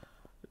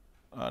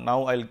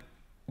 now I will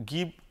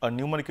give a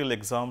numerical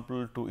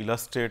example to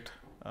illustrate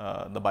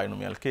the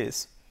binomial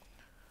case.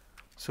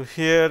 So,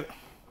 here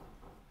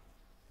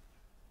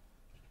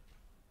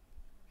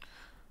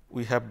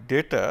we have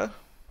data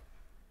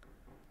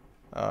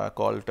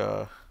called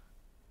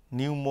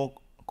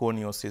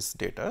pneumoconiosis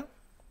data,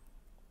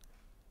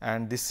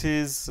 and this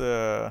is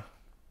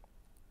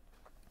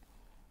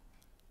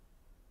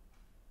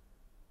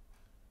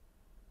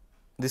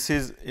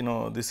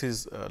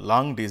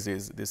lung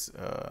disease. This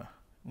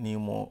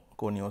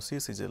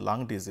pneumoconiosis is a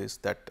lung disease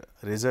that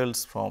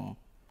results from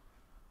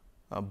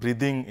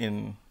breathing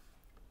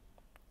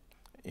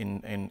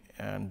in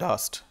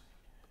dust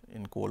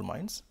in coal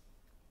mines.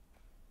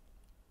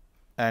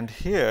 And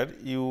here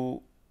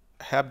you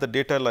have the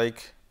data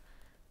like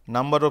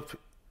number of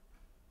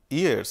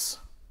years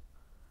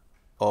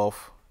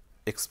of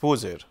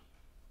exposure,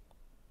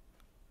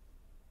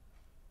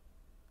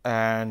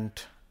 and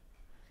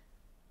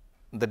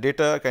the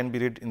data can be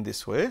read in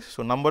this way.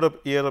 So, number of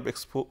year of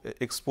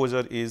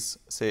exposure is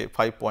say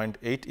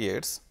 5.8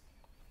 years,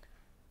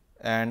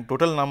 and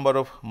total number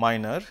of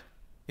minor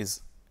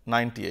is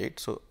 98.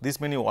 So, this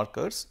many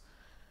workers,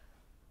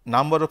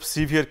 number of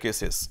severe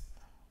cases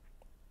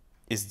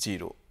is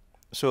 0.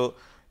 So,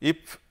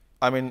 if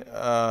then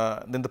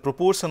the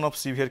proportion of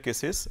severe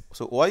cases.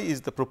 So, y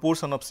is the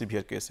proportion of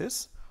severe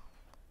cases,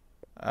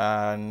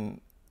 and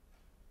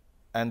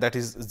that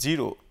is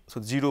 0.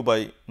 So, 0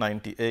 by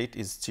 98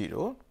 is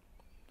 0.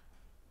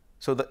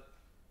 So, the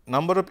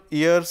number of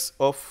years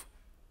of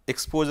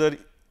exposure,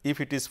 if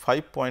it is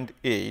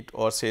 5.8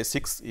 or say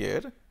 6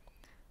 year,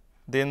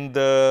 then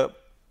the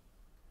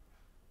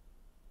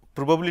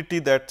probability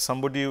that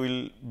somebody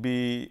will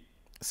be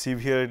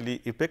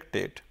severely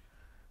affected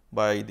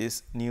by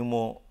this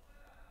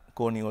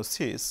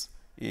pneumoconiosis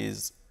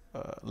is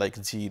like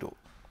 0.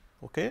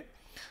 Okay.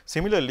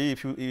 Similarly,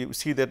 if you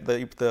see that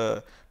if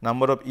the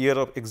number of year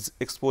of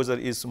exposure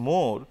is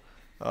more,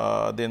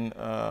 then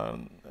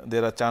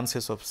there are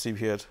chances of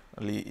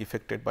severely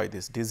affected by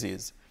this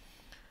disease.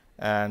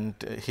 And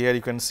here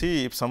you can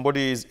see if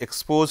somebody is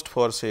exposed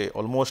for say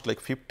almost like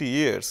 50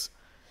 years,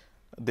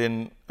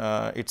 then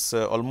it is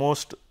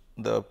almost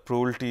the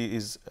probability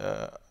is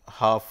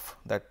half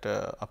that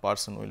a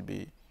person will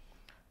be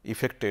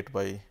affected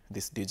by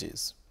this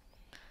disease.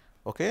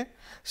 Okay.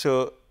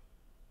 So,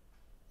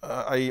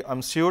 I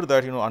am sure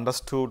that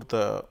understood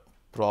the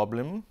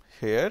problem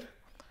here.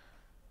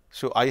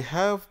 So, I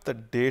have the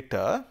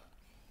data.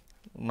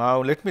 Now,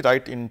 let me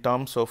write in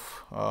terms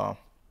of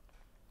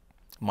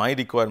my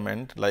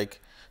requirement,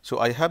 like, so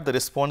I have the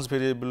response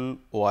variable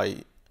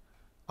y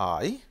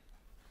I.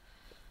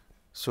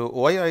 So,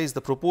 y I is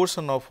the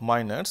proportion of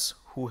minors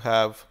who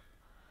have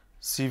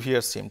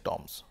severe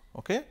symptoms.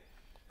 Okay.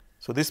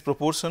 So, this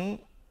proportion,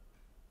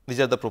 these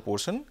are the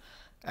proportion,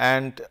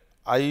 and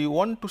I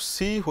want to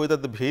see whether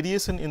the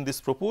variation in this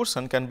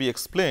proportion can be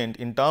explained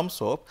in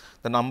terms of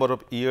the number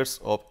of years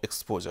of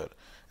exposure,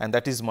 and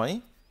that is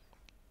my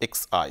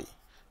x I.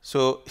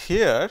 So,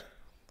 here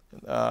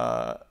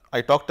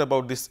I talked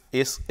about this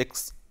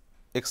x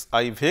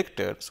I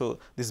vector. So,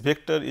 this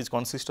vector is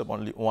consist of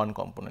only one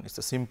component, it is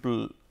a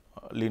simple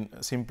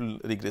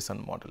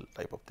regression model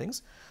type of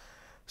things.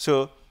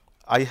 So,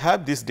 I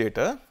have this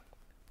data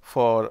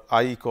for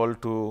I equal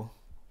to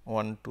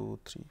 1, 2,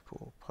 3,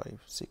 4, 5,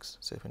 6,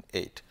 7,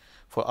 8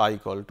 for I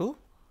equal to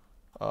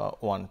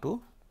 1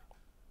 to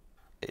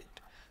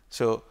 8.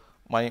 So,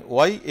 my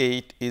y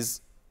 8 is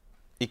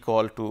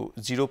equal to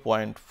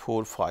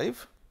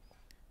 0.45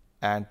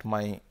 and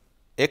my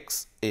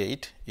x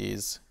 8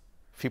 is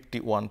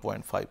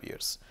 51.5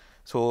 years.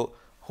 So,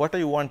 what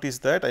I want is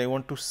that I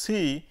want to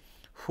see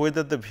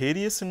whether the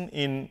variation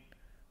in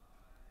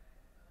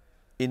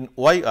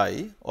y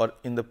I or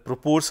in the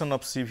proportion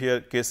of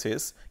severe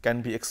cases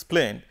can be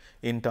explained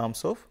in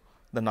terms of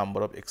the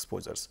number of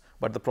exposures.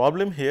 But the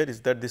problem here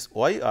is that this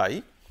y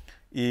I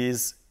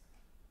is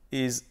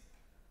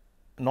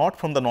not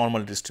from the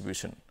normal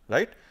distribution,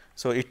 right.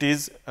 So, it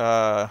is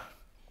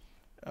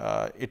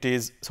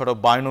sort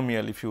of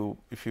binomial. If you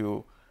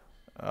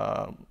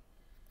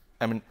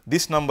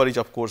this number is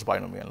of course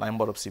binomial,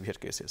 number of severe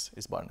cases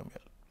is binomial.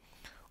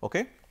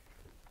 Okay.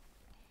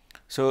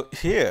 So,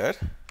 here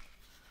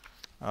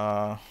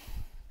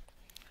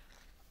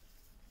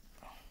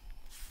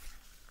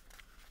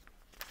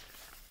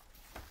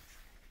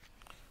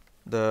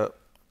the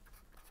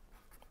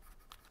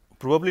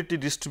probability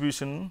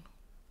distribution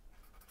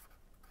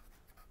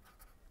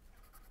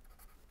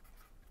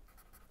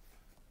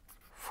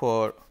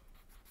for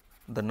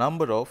the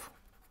number of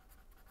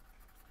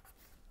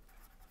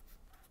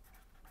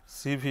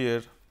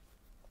severe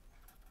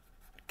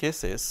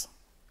cases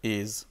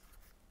is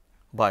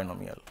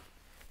binomial.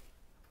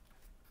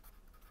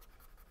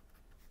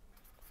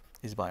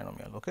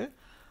 Okay.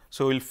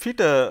 So, we will fit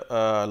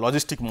a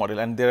logistic model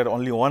and there are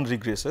only one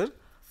regressor.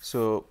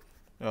 So,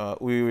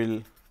 we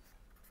will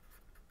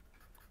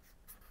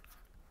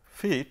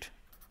fit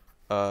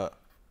a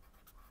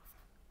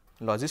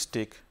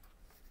logistic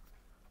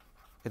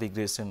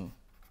regression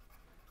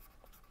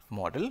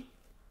model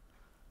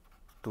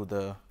to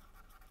the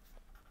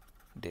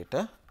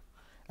data,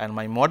 and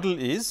my model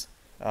is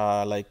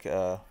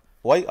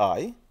y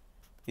I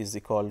is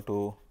equal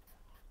to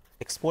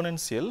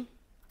exponential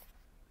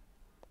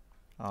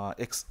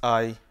x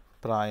I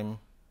prime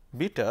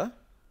beta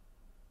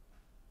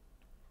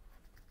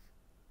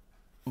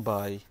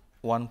by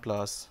 1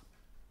 plus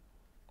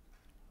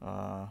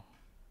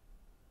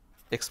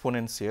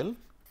exponential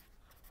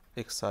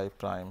x I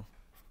prime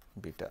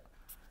beta,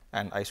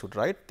 and I should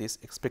write this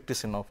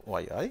expectation of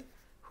y I,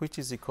 which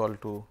is equal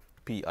to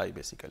p I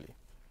basically.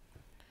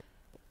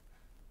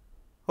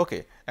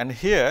 Okay. And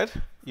here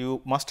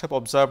you must have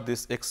observed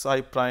this x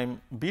I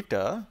prime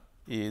beta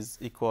is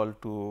equal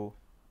to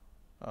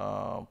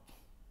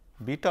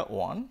beta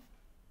 1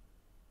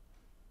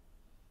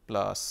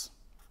 plus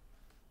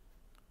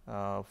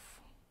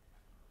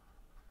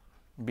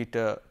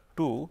beta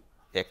 2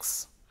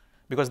 x,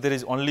 because there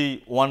is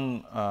only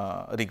one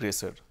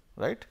regressor,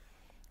 right,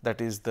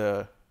 that is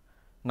the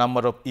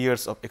number of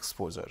years of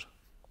exposure,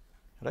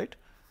 right.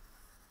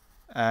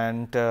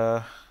 And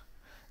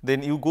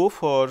then you go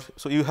for,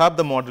 so you have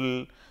the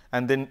model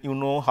and then you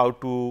know how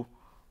to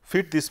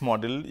fit this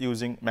model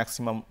using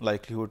maximum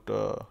likelihood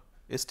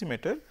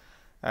estimator,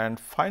 and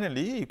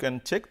finally, you can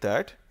check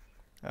that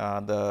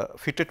the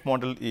fitted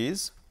model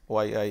is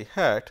y I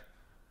hat,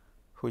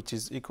 which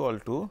is equal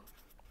to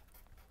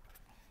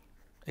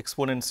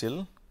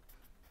exponential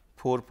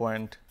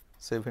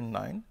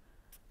 4.79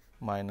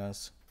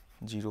 minus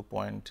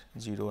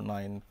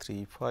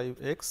 0.0935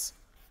 x.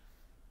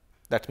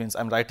 That means,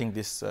 I am writing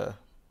this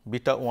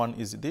beta 1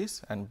 is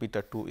this and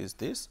beta 2 is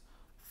this,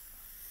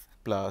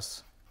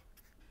 plus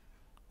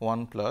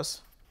 1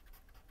 plus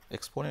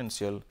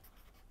exponential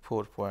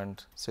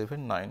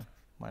 4.79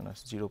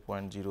 minus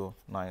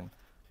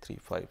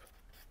 0.0935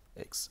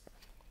 x.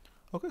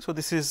 Okay. So,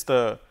 this is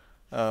the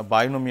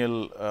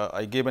binomial.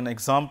 I gave an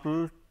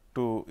example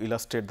to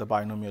illustrate the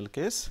binomial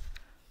case.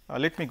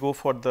 Let me go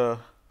for the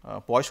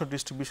Poisson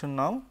distribution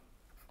now.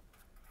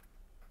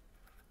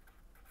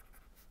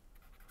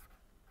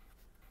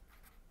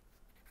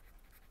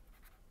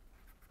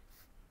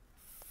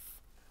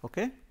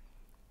 Okay.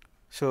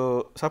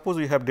 So, suppose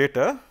we have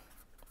data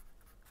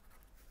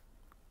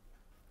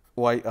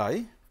y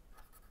I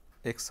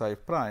x I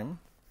prime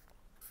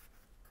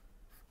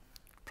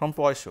from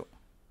Poisson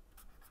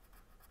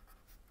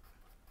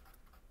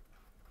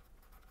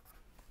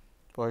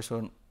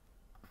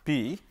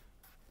P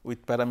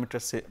with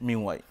parameter say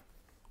mu I.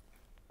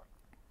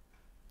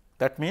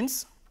 That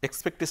means,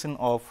 expectation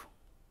of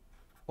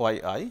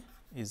y I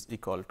is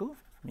equal to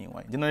mu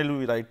I. Generally,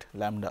 we write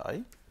lambda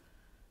I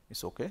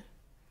is okay.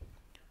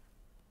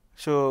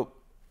 So,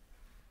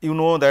 you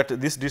know that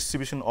this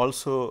distribution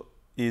also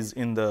is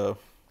in the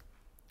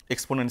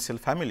exponential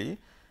family,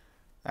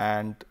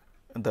 and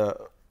the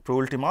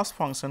probability mass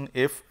function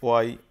f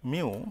y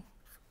mu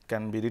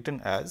can be written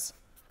as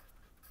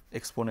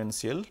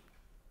exponential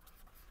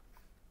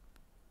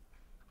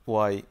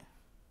y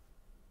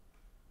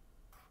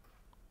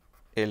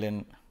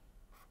ln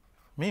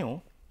mu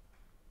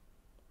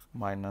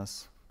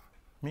minus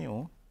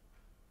mu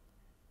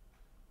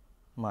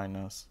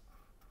minus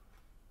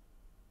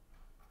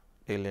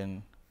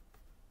ln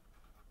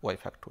y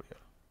factorial.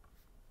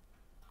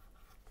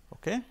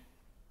 Okay.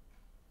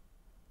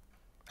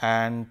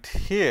 And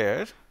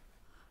here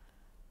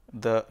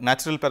the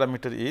natural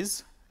parameter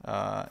is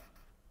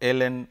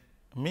ln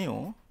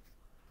mu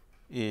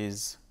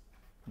is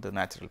the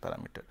natural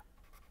parameter.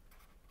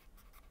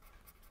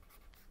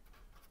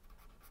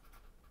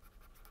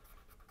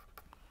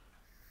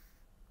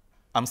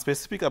 I am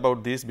specific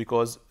about this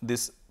because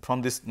this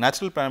from this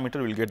natural parameter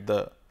we will get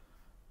the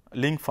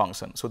link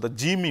function. So, the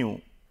g mu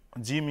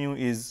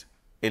is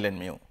ln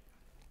mu.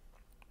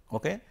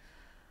 Okay.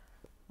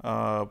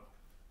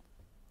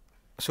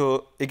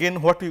 So,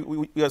 again what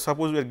we are,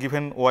 suppose we are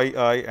given y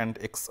I and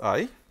x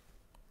I,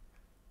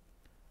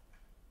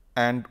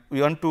 and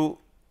we want to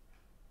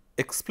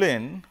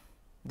explain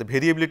the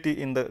variability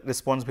in the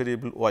response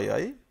variable y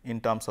I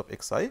in terms of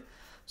x I.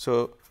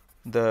 So,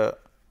 the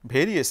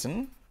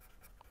variation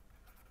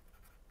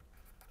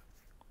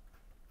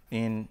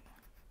in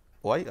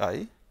y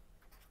I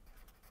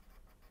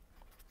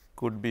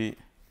could be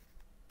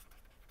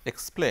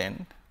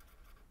explained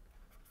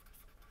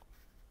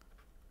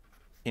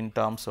in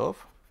terms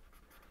of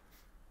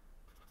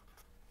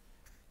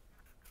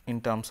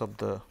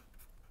the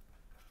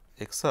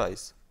x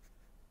i's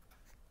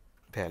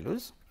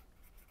values.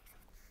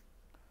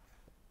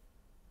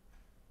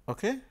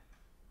 Okay.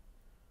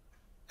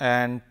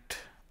 And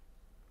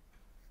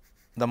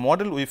the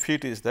model we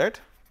fit is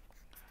that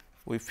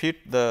we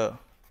fit the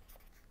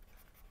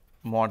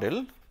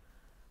model.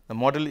 The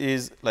model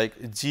is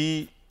like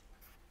G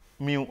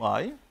mu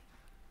I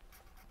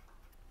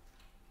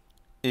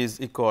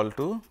is equal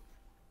to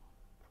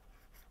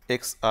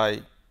x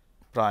I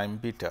prime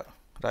beta,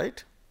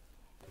 right.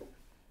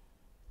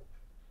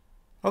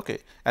 Okay.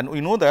 And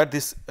we know that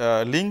this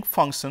link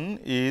function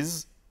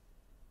is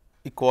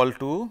equal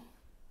to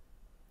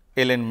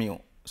ln mu.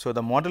 So,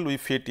 the model we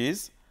fit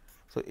is,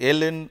 so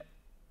ln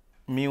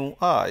mu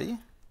I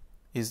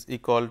is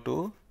equal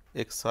to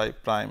x I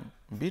prime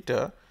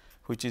beta,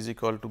 which is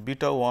equal to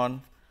beta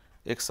 1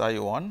 x I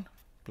 1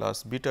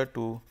 plus beta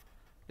 2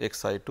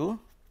 x I 2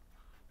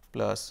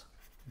 plus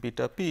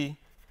beta p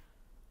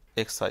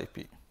x I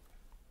p.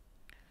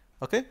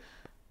 Okay.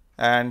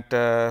 And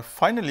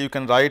finally, you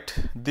can write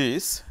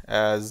this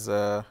as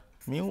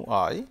mu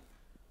I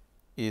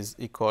is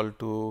equal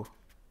to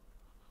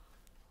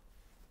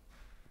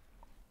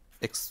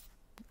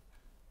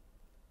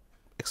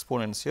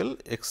exponential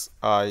x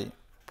I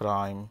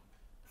prime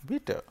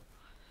beta.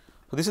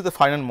 So, this is the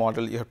final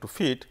model you have to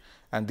fit,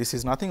 and this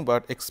is nothing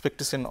but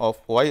expectation of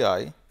y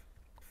I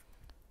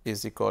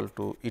is equal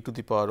to e to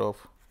the power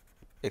of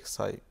x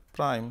I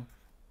prime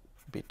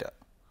beta.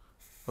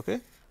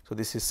 Okay. So,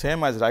 this is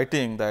same as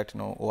writing that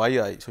y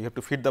I. So, you have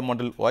to fit the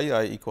model y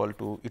I equal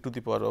to e to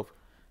the power of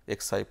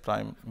x I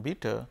prime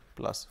beta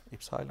plus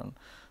epsilon.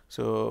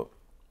 So,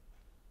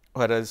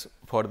 whereas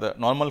for the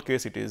normal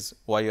case it is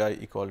y I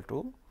equal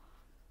to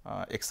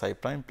x I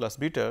prime plus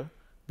beta,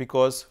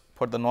 because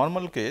for the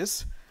normal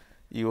case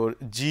your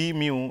G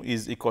mu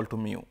is equal to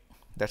mu,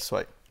 that is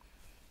why.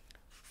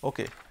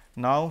 Okay.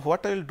 Now,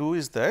 what I will do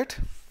is that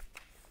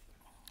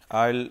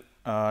I will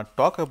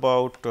talk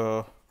about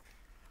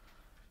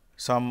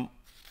some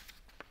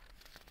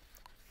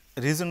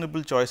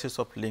reasonable choices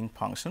of link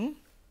function.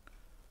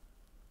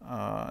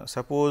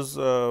 Suppose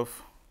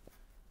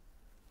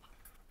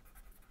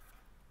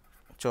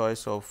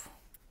choice of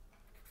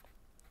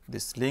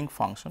this link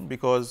function,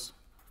 because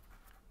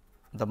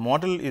the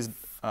model is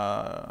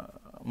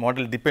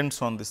model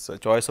depends on this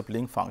choice of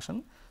link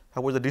function.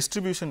 Suppose the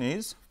distribution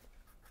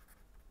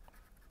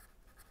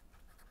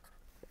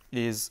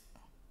is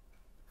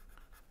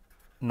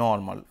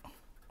normal,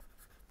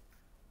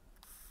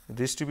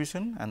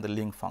 distribution and the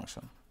link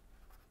function.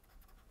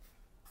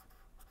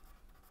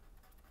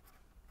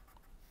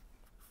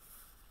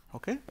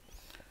 Okay.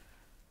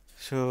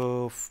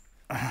 So,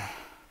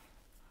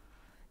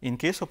 in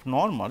case of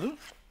normal,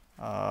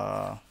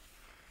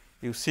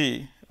 you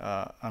see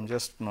I am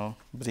just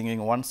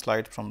bringing one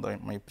slide from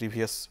my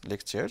previous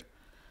lecture.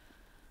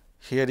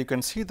 Here you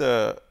can see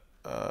the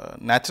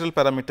natural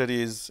parameter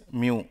is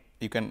mu.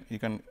 You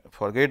can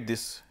forget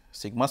this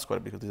sigma square,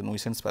 because this is a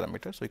nuisance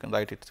parameter. So, you can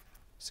write it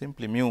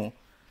simply mu.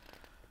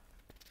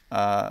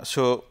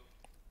 So,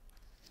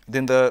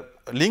 then the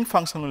link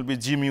function will be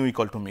G mu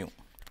equal to mu.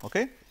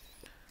 Okay.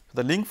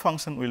 The link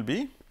function will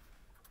be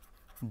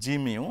G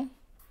mu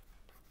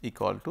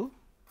equal to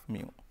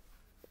mu,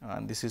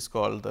 and this is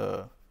called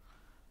the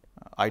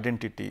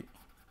identity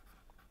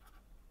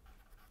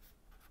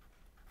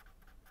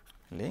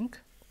link.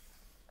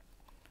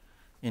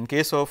 In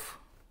case of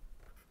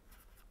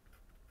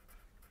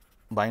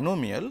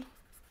binomial,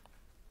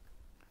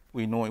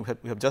 we know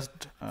we have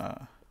just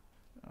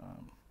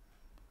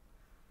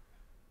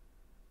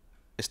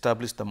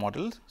established the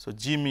model. So,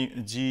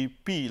 G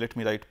p, let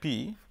me write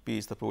p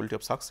is the probability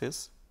of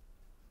success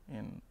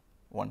in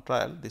one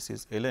trial. This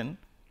is ln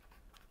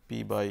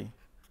p by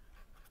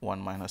 1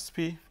 minus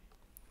p.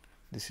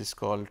 This is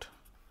called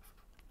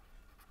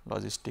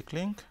logistic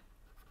link.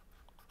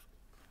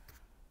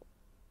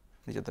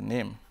 These are the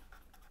name.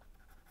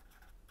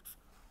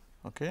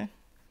 Okay.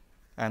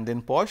 And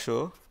then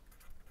Poisson,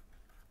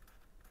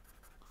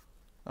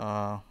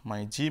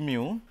 my G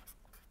mu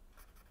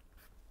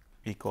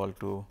equal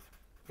to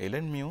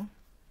ln mu.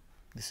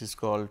 This is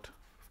called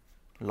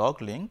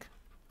log link.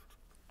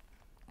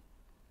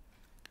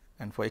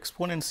 And for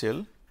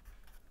exponential,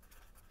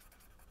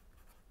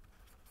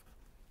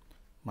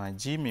 my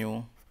G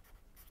mu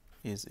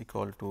is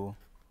equal to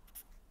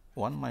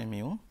 1 my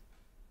mu,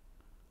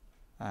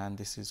 and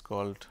this is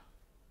called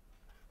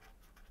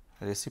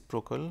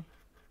reciprocal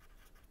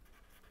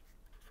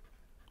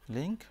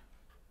link.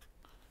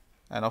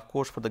 And of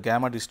course, for the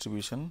gamma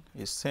distribution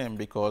is same,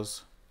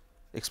 because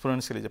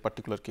exponential is a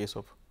particular case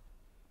of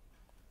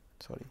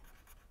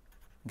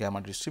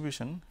gamma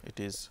distribution. It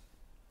is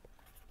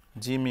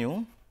G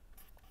mu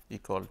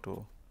equal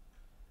to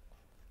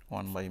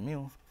 1 by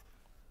mu,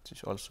 which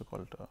is also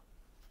called a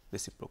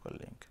reciprocal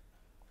link.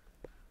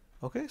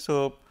 Okay.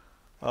 So,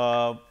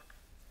 so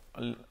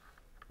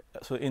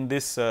in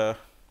this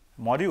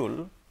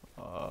module,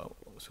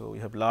 so we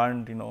have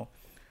learned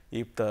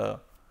if the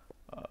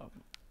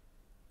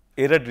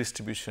error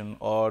distribution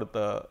or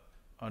the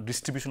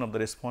distribution of the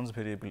response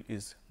variable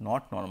is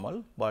not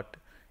normal, but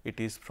it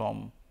is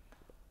from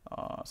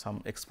some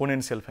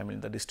exponential family,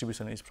 the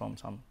distribution is from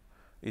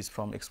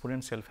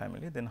exponential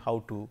family, then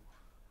how to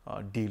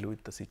deal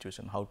with the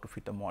situation, how to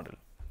fit a model.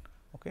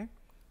 Okay.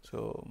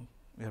 So,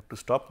 we have to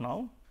stop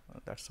now.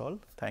 That is all.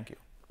 Thank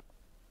you.